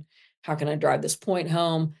attention? How can I drive this point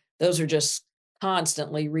home? Those are just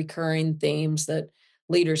constantly recurring themes that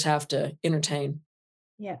leaders have to entertain.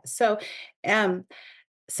 Yeah. Um,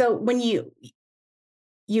 so when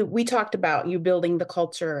we talked about you building the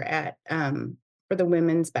culture at for the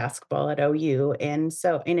women's basketball at OU, and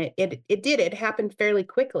it happened fairly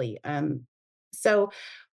quickly. So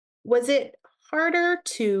was it harder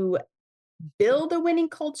to build a winning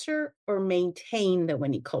culture or maintain the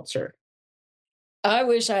winning culture? I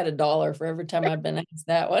wish I had a dollar for every time I've been asked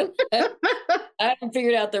that one. I haven't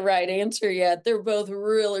figured out the right answer yet. They're both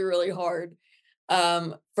really, really hard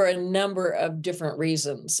for a number of different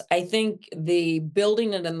reasons. I think the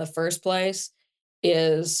building it in the first place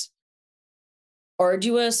is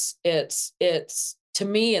arduous. It's to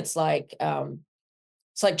me, it's like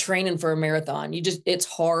training for a marathon. It's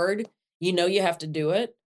hard. You have to do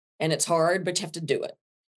it, and it's hard, but you have to do it.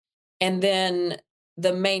 And then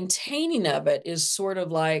the maintaining of it is sort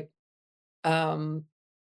of like um,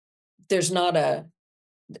 there's not a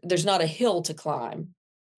there's not a hill to climb.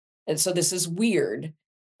 And so this is weird.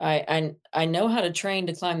 I know how to train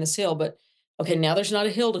to climb this hill, but okay, now there's not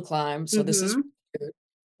a hill to climb. So this is Mhm. weird.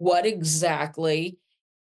 What exactly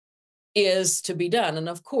is to be done? And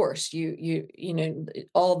of course,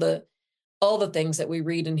 all the things that we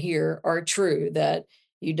read and hear are true, that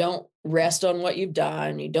you don't rest on what you've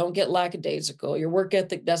done, you don't get lackadaisical, your work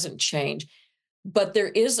ethic doesn't change. But there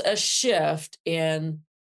is a shift in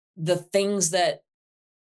the things that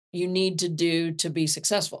you need to do to be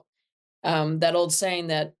successful. That old saying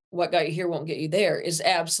that what got you here won't get you there is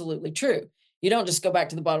absolutely true. You don't just go back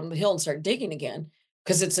to the bottom of the hill and start digging again,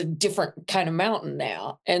 because it's a different kind of mountain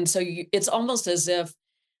now. And so it's almost as if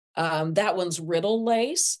that one's riddle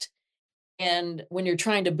laced. And when you're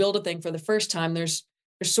trying to build a thing for the first time, there's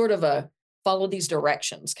sort of a follow these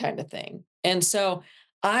directions kind of thing. And so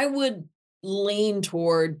I would lean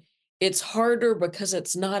toward it's harder because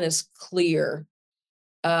it's not as clear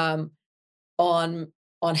um, on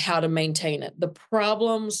how to maintain it. The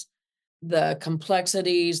problems, the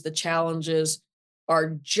complexities, the challenges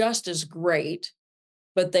are just as great,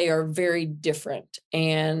 but they are very different.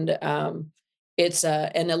 And it's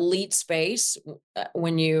an elite space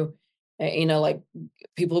when like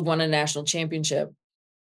people who've won a national championship.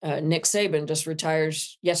 Nick Saban just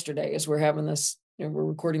retires yesterday as we're having this, we're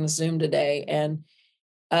recording the Zoom today. And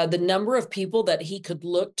the number of people that he could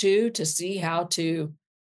look to see how to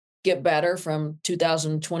get better from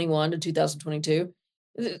 2021 to 2022,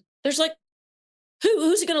 there's like,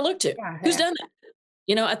 who's he going to look to? Yeah. Who's done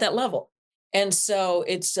that, at that level? And so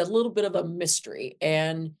it's a little bit of a mystery.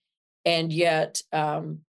 And yet,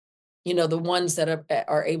 the ones that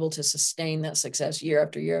are able to sustain that success year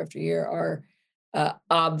after year after year are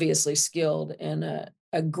obviously skilled in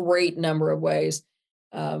a great number of ways.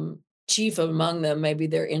 Chief among them may be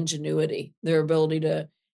their ingenuity, their ability to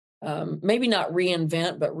maybe not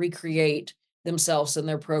reinvent, but recreate themselves in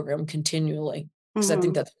their program continually, because I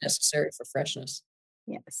think Mhm. that's necessary for freshness.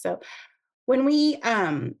 Yeah. So when we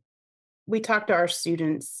talk to our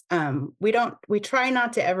students, we try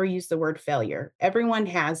not to ever use the word failure. Everyone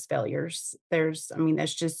has failures.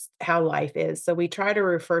 That's just how life is. So we try to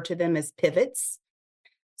refer to them as pivots.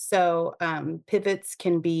 So pivots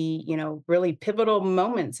can be, really pivotal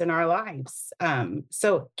moments in our lives.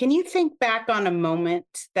 So can you think back on a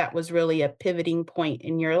moment that was really a pivoting point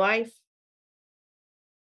in your life?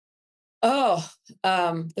 Oh,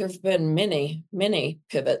 there've been many, many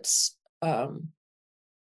pivots.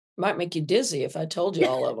 Might make you dizzy if I told you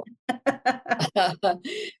all of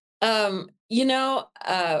them.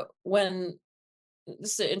 When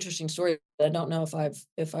this is an interesting story, I don't know if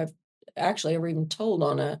I've actually ever even told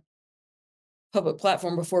on a public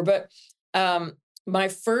platform before, but my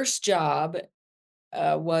first job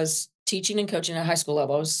was teaching and coaching at high school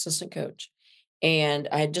level. I was assistant coach, and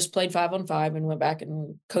I had just played 5-on-5 and went back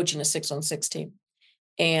and coaching a 6-on-6 team.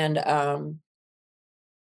 And I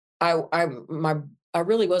I my I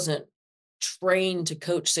really wasn't trained to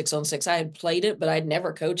coach 6-on-6. I had played it, but I'd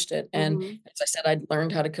never coached it. And Mhm. as I said, I'd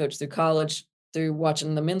learned how to coach through college, through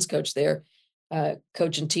watching the men's coach there,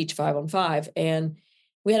 coach and teach 5-on-5. And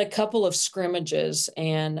we had a couple of scrimmages,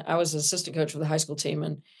 and I was an assistant coach for the high school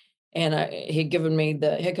team, the head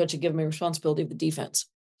coach had given me responsibility of the defense.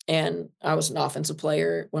 And I was an offensive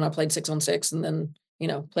player when I played 6-on-6, and then,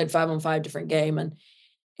 played 5-on-5 different game.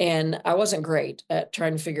 And I wasn't great at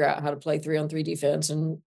trying to figure out how to play 3-on-3 defense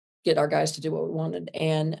and get our guys to do what we wanted.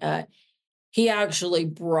 And he actually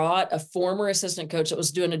brought a former assistant coach that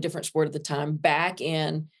was doing a different sport at the time back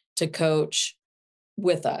in to coach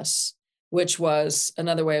with us, which was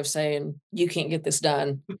another way of saying, you can't get this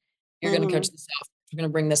done. You're going to coach Mhm. this off. You're going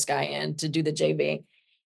to bring this guy in to do the JV.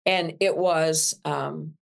 And it was a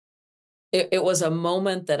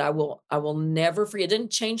moment that I will never forget. It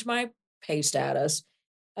didn't change my pay status,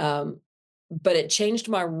 um, but it changed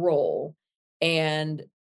my role. And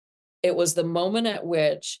it was the moment at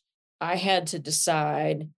which I had to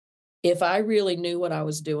decide if I really knew what I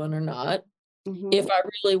was doing or not, if Mhm. I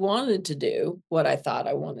really wanted to do what I thought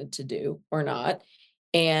I wanted to do or not.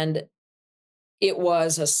 And it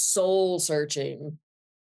was a soul searching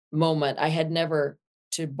moment. I had never,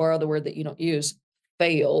 to borrow the word that you don't use,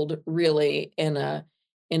 failed really in a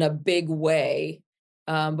big way.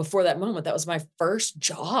 Before that moment, that was my first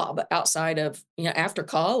job outside of, after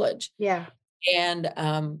college. Yeah. And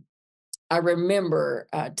I remember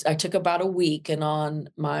I took about a week, and on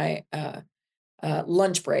my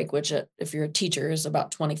lunch break, which if you're a teacher is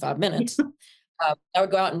about 25 minutes, I would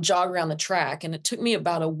go out and jog around the track. And it took me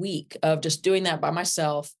about a week of just doing that by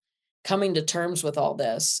myself, coming to terms with all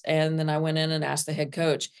this. And then I went in and asked the head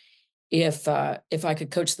coach if I could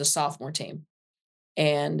coach the sophomore team.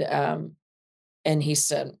 And and he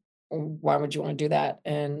said, "Why would you want to do that?"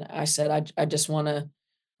 And I said, I want to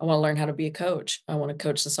learn how to be a coach. I want to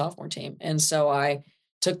coach the sophomore team." And so I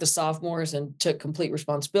took the sophomores and took complete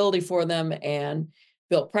responsibility for them and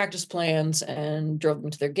built practice plans and drove them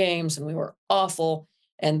to their games. And we were awful.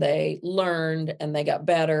 And they learned and they got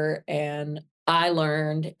better. And I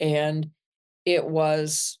learned. And it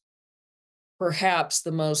was perhaps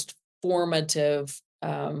the most formative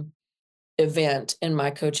event in my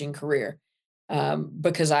coaching career,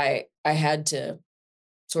 because I had to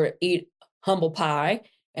sort of eat humble pie,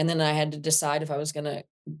 and then I had to decide if I was going to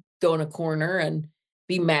go in a corner and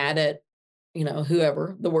be mad at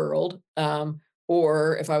whoever, the world,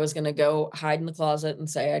 or if I was going to go hide in the closet and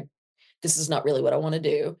say, this is not really what I want to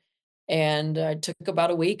do. And I took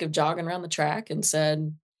about a week of jogging around the track and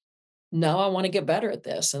said, no, I want to get better at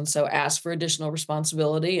this. And so asked for additional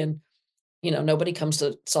responsibility. And nobody comes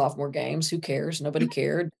to sophomore games. Who cares? Nobody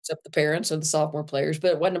cared except the parents of the sophomore players.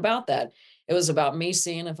 But it wasn't about that. It was about me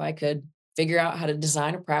seeing if I could figure out how to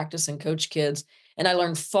design a practice and coach kids. And I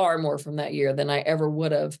learned far more from that year than I ever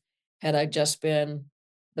would have had I just been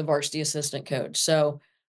the varsity assistant coach. So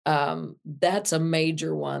that's a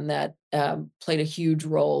major one that played a huge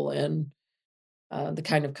role in the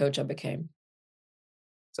kind of coach I became.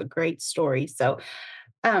 It's a great story. So,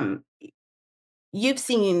 um, you've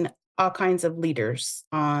seen all kinds of leaders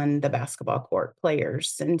on the basketball court,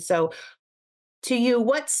 players. And so, to you,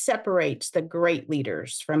 what separates the great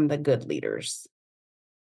leaders from the good leaders?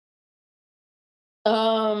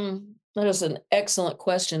 That is an excellent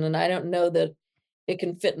question, and I don't know that it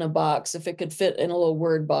can fit in a box. If it could fit in a little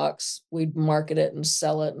word box, we'd market it and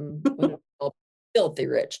sell it, and we'd all be filthy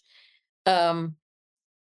rich. Um,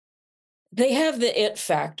 they have the it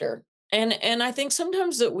factor, and I think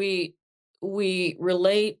sometimes that we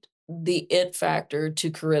relate the it factor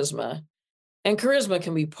to charisma, and charisma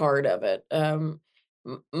can be part of it.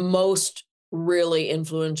 Most really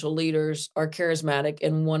influential leaders are charismatic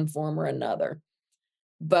in one form or another,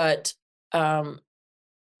 but um,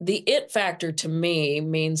 the it factor to me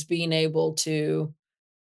means being able to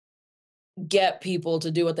get people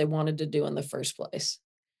to do what they wanted to do in the first place.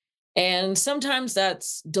 And sometimes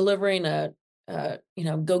that's delivering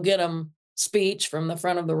go get them speech from the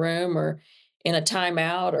front of the room or in a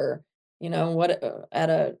timeout or, at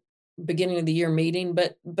a beginning of the year meeting.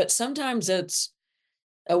 But sometimes it's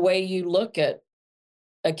a way you look at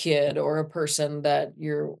a kid or a person that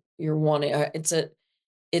you're wanting. It's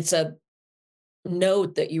a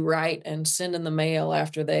note that you write and send in the mail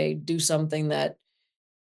after they do something that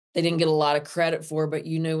they didn't get a lot of credit for, but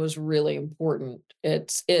you knew was really important.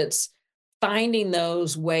 It's finding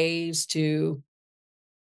those ways to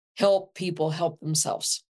help people help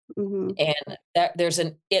themselves. Hmm. And that there's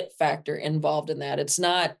an it factor involved in that. It's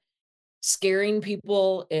not scaring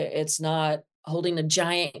people. It's not holding a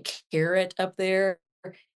giant carrot up there.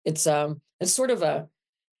 It's sort of a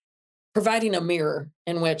providing a mirror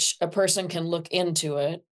in which a person can look into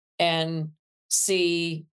it and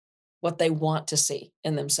see what they want to see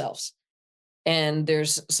in themselves. And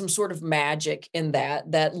there's some sort of magic in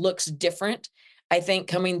that looks different, I think,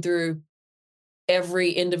 coming through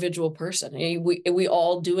every individual person. We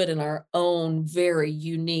all do it in our own very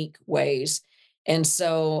unique ways. And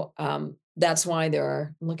so that's why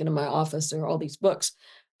I'm looking in my office, there are all these books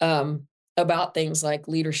about things like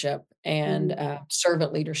leadership and Hmm.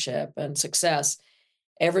 servant leadership and success.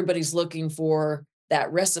 Everybody's looking for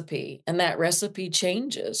that recipe, and that recipe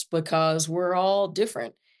changes because we're all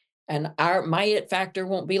different. And my it factor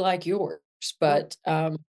won't be like yours, Right.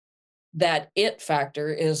 but that it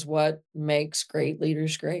factor is what makes great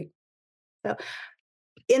leaders great. So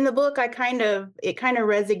in the book, it kind of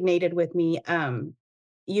resonated with me.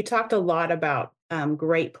 You talked a lot about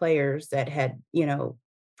great players that had,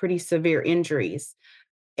 pretty severe injuries,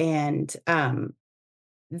 and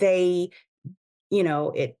they,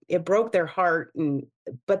 it broke their heart, and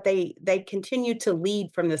but they continued to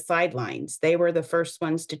lead from the sidelines. They were the first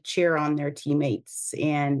ones to cheer on their teammates,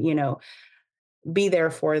 and be there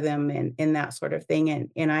for them, and that sort of thing.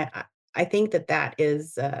 And I think that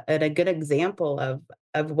is a good example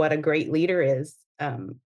of what a great leader is.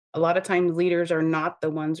 A lot of times leaders are not the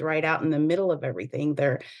ones right out in the middle of everything.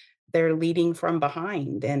 They're leading from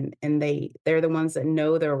behind, and they're the ones that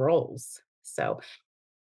know their roles. So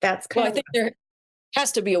that's Well, kind I of think there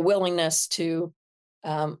has to be a willingness to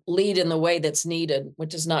lead in the way that's needed,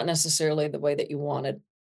 which is not necessarily the way that you wanted.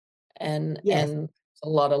 yes. And a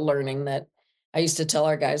lot of learning that I used to tell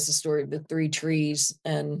our guys the story of the three trees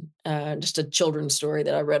and just a children's story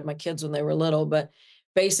that I read my kids when they were little. But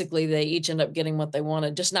basically, they each end up getting what they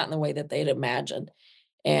wanted, just not in the way that they'd imagined.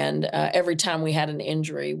 And every time we had an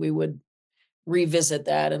injury, we would revisit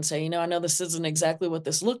that and say, I know this isn't exactly what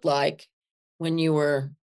this looked like when you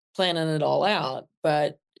were planning it all out,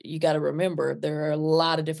 but you got to remember there are a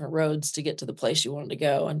lot of different roads to get to the place you wanted to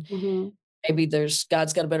go. And Hmm. maybe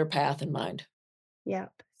God's got a better path in mind. Yeah.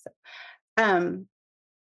 So, um,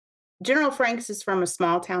 General Franks is from a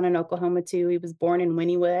small town in Oklahoma too. He was born in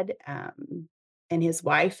Wynnewood, and his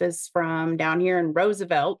wife is from down here in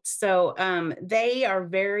Roosevelt. So they are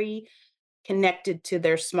very connected to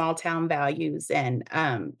their small town values. And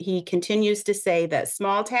he continues to say that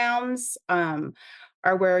small towns are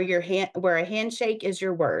where a handshake is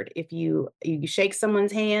your word. If you shake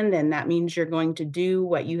someone's hand, then that means you're going to do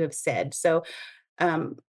what you have said. So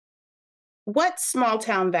um, what small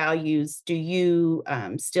town values do you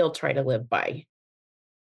still try to live by?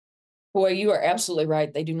 Boy, you are absolutely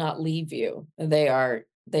right. They do not leave you. They are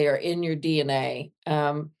in your DNA.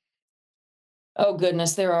 Oh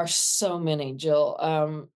goodness, there are so many,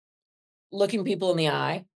 Jill. Looking people in the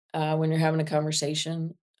eye when you're having a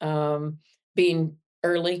conversation, being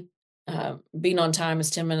early, being on time is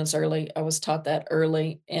 10 minutes early. I was taught that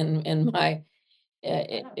early in my,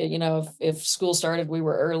 if school started, we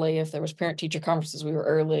were early. If there was parent teacher conferences, we were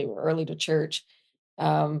early. We were early to church.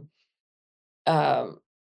 Um, um,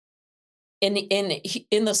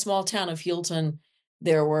 in the small town of Hilton,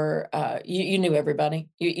 there were you knew everybody.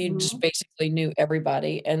 You just Mhm. basically knew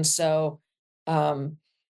everybody, and so um,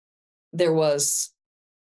 there was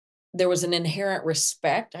there was an inherent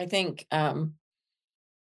respect, I think, in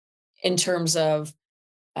terms of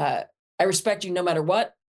I respect you no matter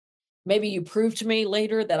what. Maybe you prove to me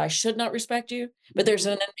later that I should not respect you, but there's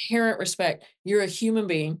an inherent respect. You're a human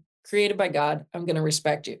being created by God. I'm going to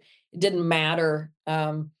respect you. It didn't matter,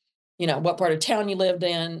 what part of town you lived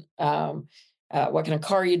in, what kind of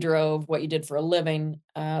car you drove, what you did for a living.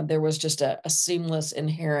 There was just a seamless,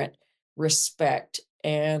 inherent respect.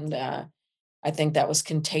 And I think that was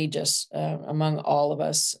contagious among all of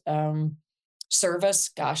us. Service,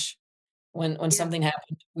 gosh, when Yeah. something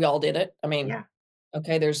happened, we all did it. I mean, Yeah.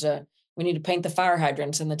 okay, we need to paint the fire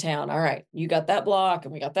hydrants in the town. All right, you got that block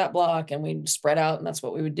and we got that block, and we spread out, and that's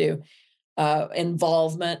what we would do.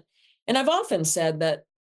 Involvement. And I've often said that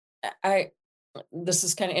this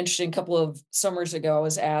is kind of interesting. A couple of summers ago, I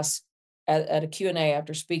was asked at a Q&A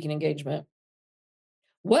after speaking engagement,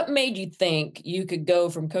 what made you think you could go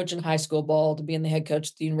from coaching high school ball to being the head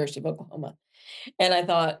coach at the University of Oklahoma? And I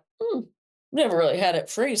thought, never really had it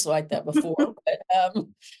phrased like that before, but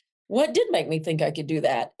what did make me think I could do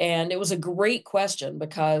that? And it was a great question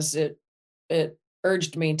because it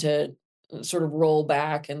urged me to sort of roll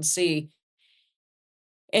back and see.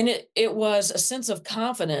 And it was a sense of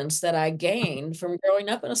confidence that I gained from growing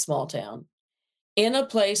up in a small town, in a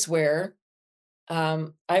place where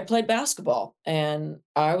I played basketball and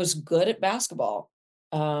I was good at basketball.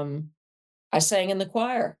 I sang in the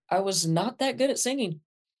choir. I was not that good at singing.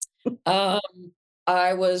 Um,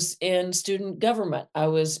 I was in student government. I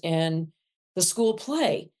was in the school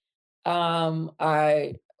play.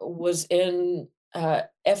 I was in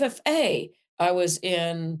FFA.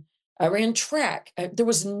 I ran track. There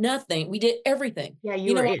was nothing. We did everything. Yeah, you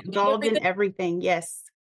You were know why we did involved in everything? everything. Yes.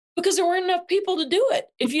 Because there weren't enough people to do it.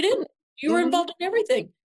 If you didn't, you were Mhm. involved in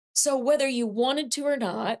everything. So whether you wanted to or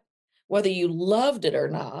not, whether you loved it or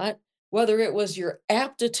not, whether it was your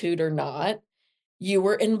aptitude or not, you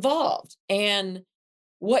were involved. And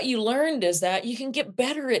what you learned is that you can get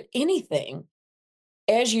better at anything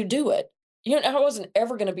as you do it. I wasn't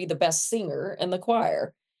ever going to be the best singer in the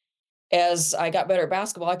choir. As I got better at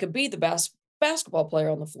basketball, I could be the best basketball player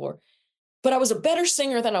on the floor. But I was a better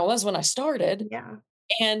singer than I was when I started. Yeah.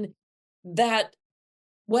 And that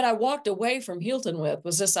what I walked away from Hilton with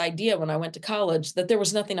was this idea when I went to college that there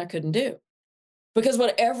was nothing I couldn't do. Because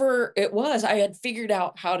whatever it was, I had figured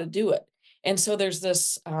out how to do it. And so there's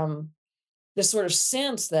this sort of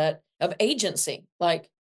sense of agency, like,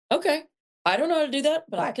 okay, I don't know how to do that,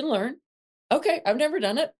 but I can learn. Okay, I've never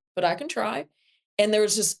done it, but I can try. And there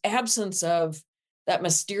was this absence of that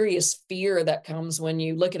mysterious fear that comes when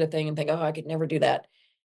you look at a thing and think, oh, I could never do that.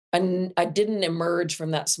 And I didn't emerge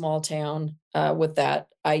from that small town with that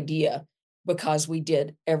idea because we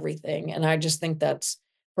did everything. And I just think that's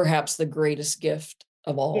perhaps the greatest gift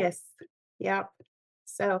of all. Yes. Yep.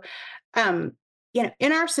 So, um,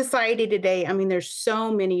 in our society today, I mean, there's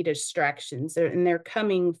so many distractions and they're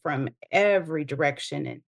coming from every direction.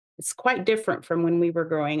 And it's quite different from when we were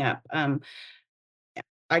growing up.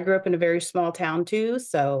 I grew up in a very small town too.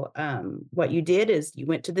 So, what you did is you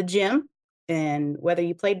went to the gym, and whether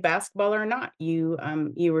you played basketball or not, you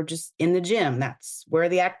were just in the gym. That's where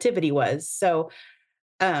the activity was. So,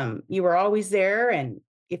 you were always there, and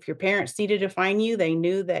if your parents needed to find you, they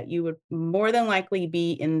knew that you would more than likely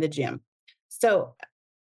be in the gym. So,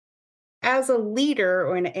 as a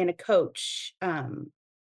leader and a coach, how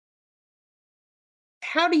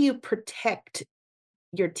do you protect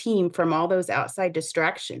your team from all those outside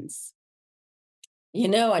distractions?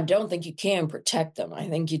 I don't think you can protect them. I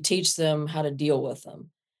think you teach them how to deal with them.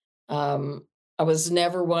 Um, I was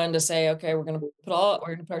never one to say, okay, we're gonna put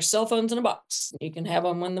our cell phones in a box. You can have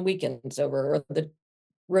them when the weekend's over or the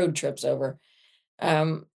road trip's over.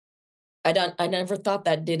 Um, I never thought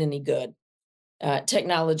that did any good.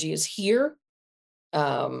 Technology is here.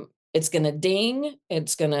 It's gonna ding,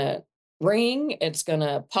 it's gonna ring, it's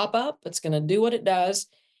gonna pop up, it's gonna do what it does.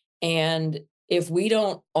 And if we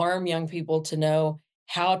don't arm young people to know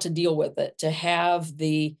how to deal with it, to have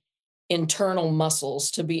the internal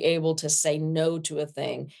muscles to be able to say no to a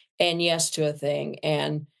thing and yes to a thing,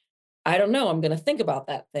 and I don't know, I'm going to think about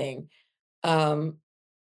that thing, um,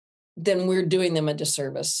 then we're doing them a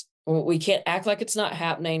disservice. We can't act like it's not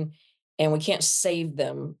happening, and we can't save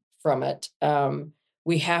them from it.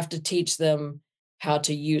 We have to teach them how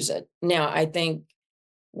to use it. Now, I think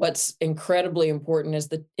what's incredibly important is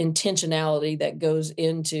the intentionality that goes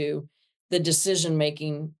into the decision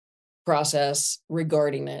making process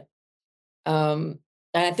regarding it. And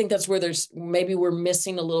I think that's where maybe we're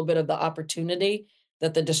missing a little bit of the opportunity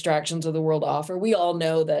that the distractions of the world offer. We all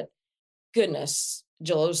know that, goodness,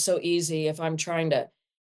 Jill, it's so easy if I'm trying to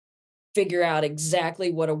figure out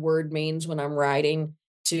exactly what a word means when I'm writing.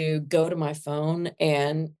 to go to my phone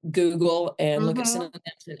and Google and look at Mm-hmm.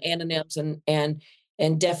 synonyms and antonyms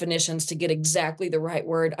and definitions to get exactly the right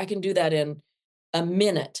word. I can do that in a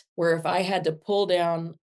minute, where if I had to pull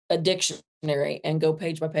down a dictionary and go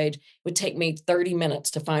page by page, it would take me 30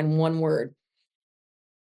 minutes to find one word.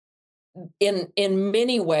 In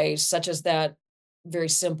many ways, such as that very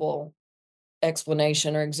simple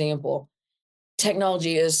explanation or example,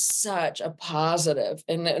 technology is such a positive,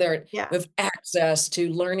 and there Yeah. with access to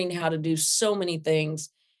learning how to do so many things.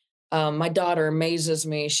 My daughter amazes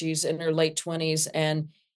me. She's in her late 20s, and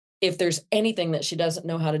if there's anything that she doesn't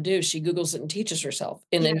know how to do, she Googles it and teaches herself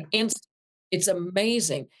in Yeah. an instant. It's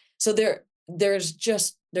amazing. So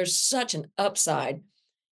there's such an upside,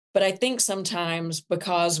 but I think sometimes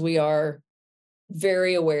because we are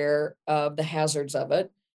very aware of the hazards of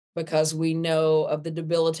it, because we know of the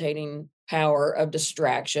debilitating power of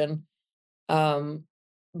distraction, um,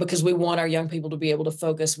 because we want our young people to be able to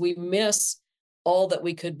focus, we miss all that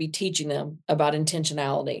we could be teaching them about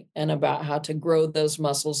intentionality and about how to grow those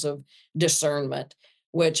muscles of discernment,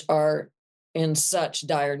 which are in such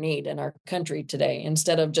dire need in our country today.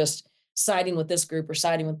 Instead of just siding with this group or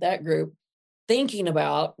siding with that group, thinking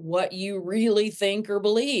about what you really think or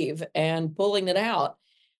believe and pulling it out.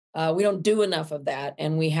 We don't do enough of that.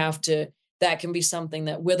 And we have to, that can be something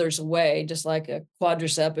that withers away, just like a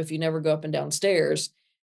quadricep if you never go up and down stairs.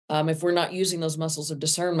 If we're not using those muscles of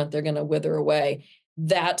discernment, they're going to wither away.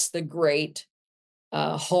 That's the great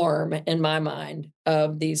harm in my mind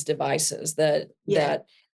of these devices, Yeah.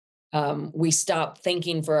 that we stop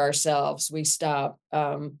thinking for ourselves. We stop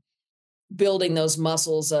building those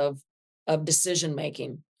muscles of decision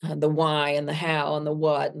making, the why and the how and the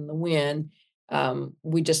what and the when.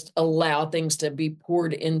 We just allow things to be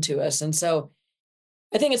poured into us. And so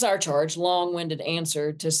I think it's our charge, long-winded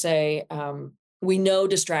answer, to say, we know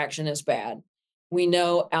distraction is bad. We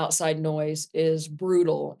know outside noise is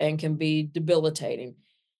brutal and can be debilitating.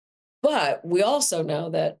 But we also know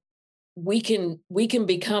that we can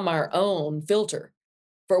become our own filter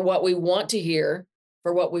for what we want to hear,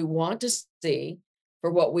 for what we want to see, for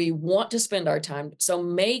what we want to spend our time. So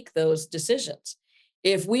make those decisions.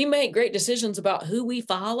 If we make great decisions about who we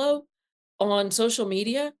follow on social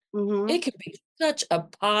media, Mm-hmm. it can be such a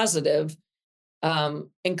positive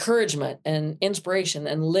encouragement and inspiration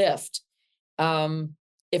and lift. Um,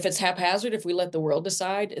 if it's haphazard, if we let the world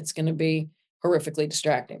decide, it's going to be horrifically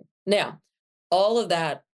distracting. Now, all of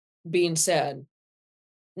that being said,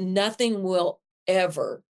 nothing will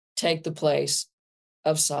ever take the place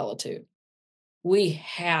of solitude. We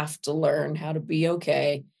have to learn how to be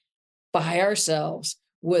okay by ourselves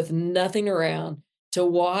with nothing around to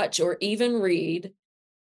watch or even read,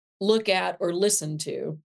 look at, or listen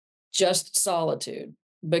to, just solitude.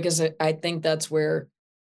 Because I think that's where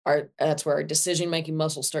our decision making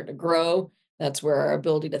muscles start to grow. That's where our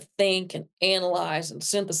ability to think and analyze and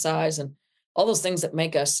synthesize and all those things that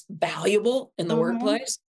make us valuable in the Mm-hmm.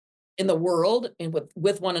 workplace, in the world, and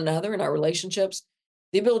with one another in our relationships,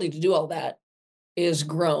 the ability to do all that is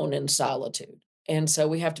grown in solitude. And so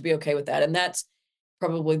we have to be okay with that. And that's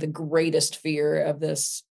probably the greatest fear of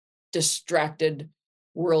this distracted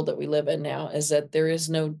world that we live in now, is that there is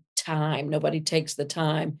no time. Nobody takes the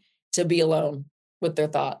time to be alone with their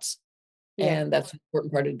thoughts. Yeah. And that's an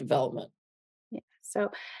important part of development. Yeah.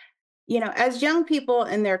 So, as young people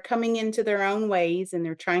and they're coming into their own ways and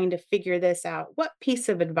they're trying to figure this out, what piece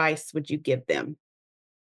of advice would you give them?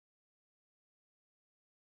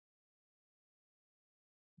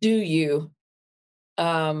 Do you?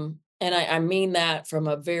 And I mean that from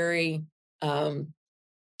a very,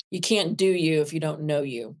 you can't do you if you don't know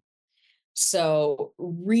you. So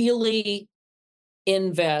really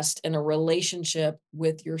invest in a relationship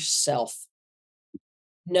with yourself.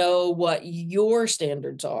 Know what your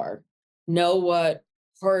standards are. Know what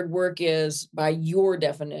hard work is by your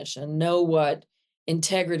definition. Know what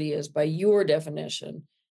integrity is by your definition.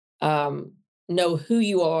 Um, know who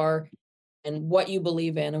you are and what you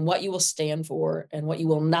believe in and what you will stand for and what you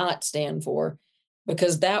will not stand for,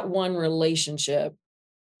 because that one relationship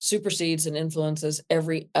supersedes and influences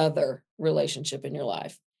every other relationship in your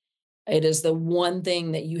life. It is the one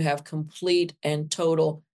thing that you have complete and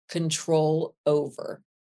total control over.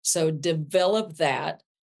 So develop that,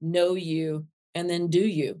 know you, and then do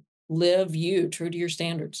you. Live you, true to your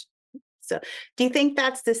standards. So, do you think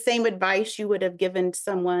that's the same advice you would have given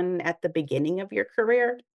someone at the beginning of your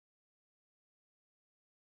career?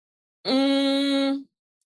 Mm,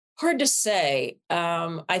 hard to say.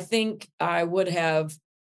 I think at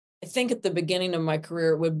the beginning of my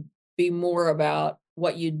career, it would be more about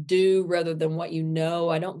what you do rather than what you know.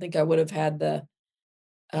 I don't think I would have had the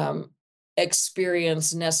um,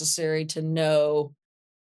 experience necessary to know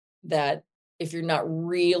that if you're not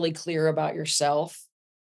really clear about yourself,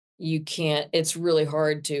 it's really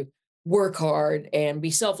hard to work hard and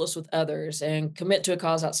be selfless with others and commit to a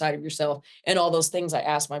cause outside of yourself and all those things I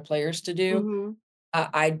ask my players to do. Mm-hmm.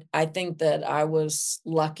 I think that I was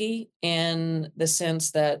lucky in the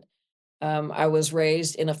sense that I was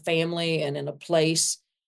raised in a family and in a place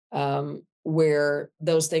where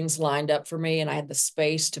those things lined up for me, and I had the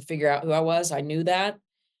space to figure out who I was. I knew that,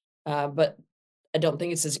 but I don't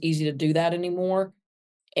think it's as easy to do that anymore.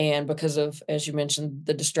 And because of, as you mentioned,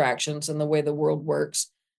 the distractions and the way the world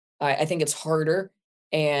works, I think it's harder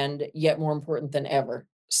and yet more important than ever.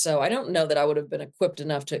 So I don't know that I would have been equipped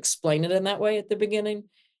enough to explain it in that way at the beginning,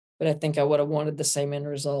 but I think I would have wanted the same end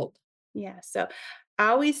result. Yeah. So I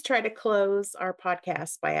always try to close our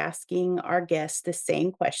podcast by asking our guests the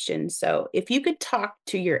same question. So if you could talk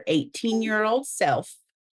to your 18-year-old self,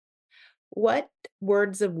 what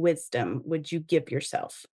words of wisdom would you give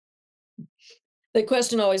yourself? The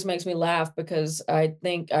question always makes me laugh because I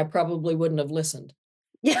think I probably wouldn't have listened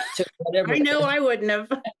Yeah, to whatever I know I wouldn't have.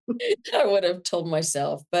 I would have told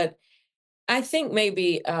myself. But I think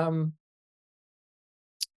maybe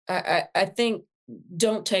I think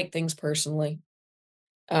don't take things personally.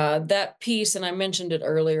 That piece, and I mentioned it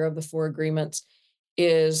earlier, of the 4 agreements,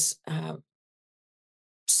 is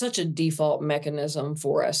such a default mechanism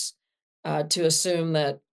for us to assume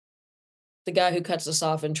that the guy who cuts us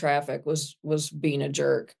off in traffic was being a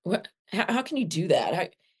jerk. How can you do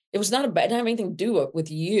that? It was not a bad, didn't have anything to do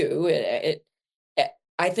with you.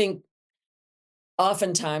 I think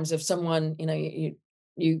oftentimes if someone,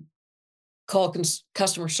 you call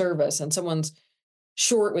customer service and someone's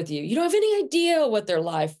short with you, you don't have any idea what their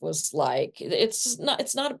life was like. They're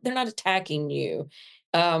not attacking you.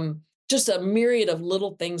 Just a myriad of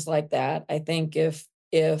little things like that. I think if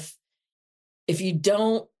you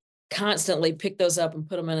don't constantly pick those up and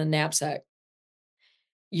put them in a knapsack,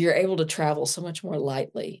 you're able to travel so much more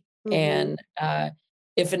lightly. Mhm. And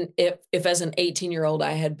if as an 18-year-old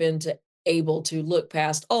I had been able to look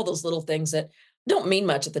past all those little things that don't mean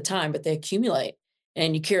much at the time, but they accumulate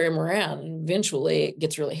and you carry them around, and eventually it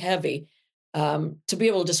gets really heavy. To be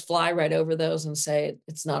able to just fly right over those and say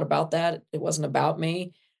it's not about that, it wasn't about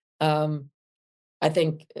me. I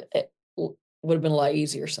think it would have been a lot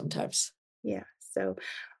easier sometimes. Yeah. So,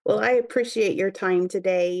 well, I appreciate your time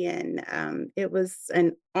today, and it was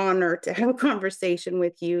an honor to have a conversation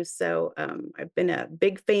with you. So, I've been a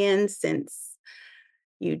big fan since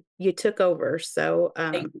you took over. So,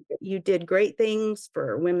 you did great things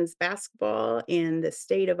for women's basketball in the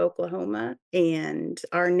state of Oklahoma and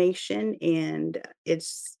our nation, and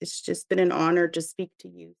it's just been an honor to speak to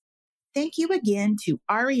you. Thank you again to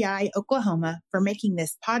REI Oklahoma for making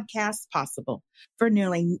this podcast possible. For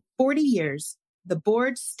nearly 40 years, the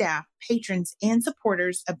board, staff, patrons, and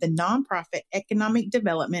supporters of the nonprofit economic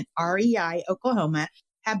development REI Oklahoma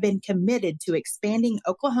have been committed to expanding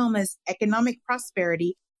Oklahoma's economic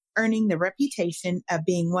prosperity, earning the reputation of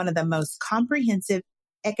being one of the most comprehensive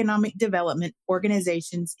economic development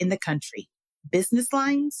organizations in the country. Business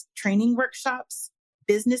lines, training workshops,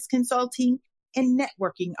 business consulting, and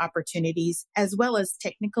networking opportunities, as well as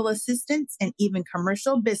technical assistance and even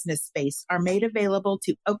commercial business space, are made available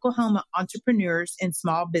to Oklahoma entrepreneurs and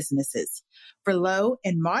small businesses. For low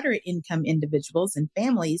and moderate income individuals and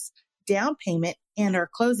families, down payment and or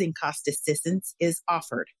closing cost assistance is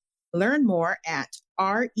offered. Learn more at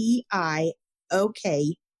reiok.org.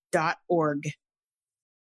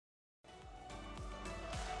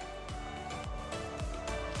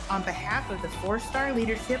 On behalf of the 4-Star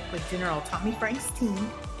Leadership with General Tommy Franks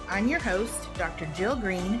team, I'm your host, Dr. Jill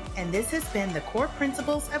Green, and this has been the Core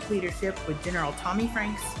Principles of Leadership with General Tommy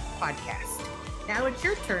Franks podcast. Now it's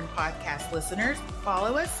your turn, podcast listeners.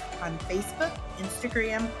 Follow us on Facebook,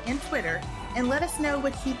 Instagram, and Twitter, and let us know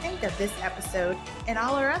what you think of this episode and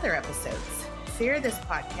all our other episodes. Share this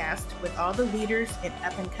podcast with all the leaders and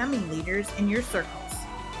up-and-coming leaders in your circles.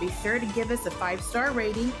 Be sure to give us a 5-star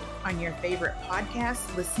rating on your favorite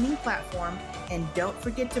podcast listening platform, and don't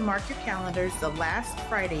forget to mark your calendars the last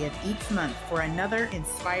Friday of each month for another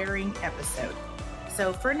inspiring episode.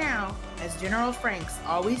 So for now, as General Franks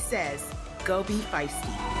always says, go be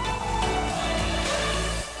feisty.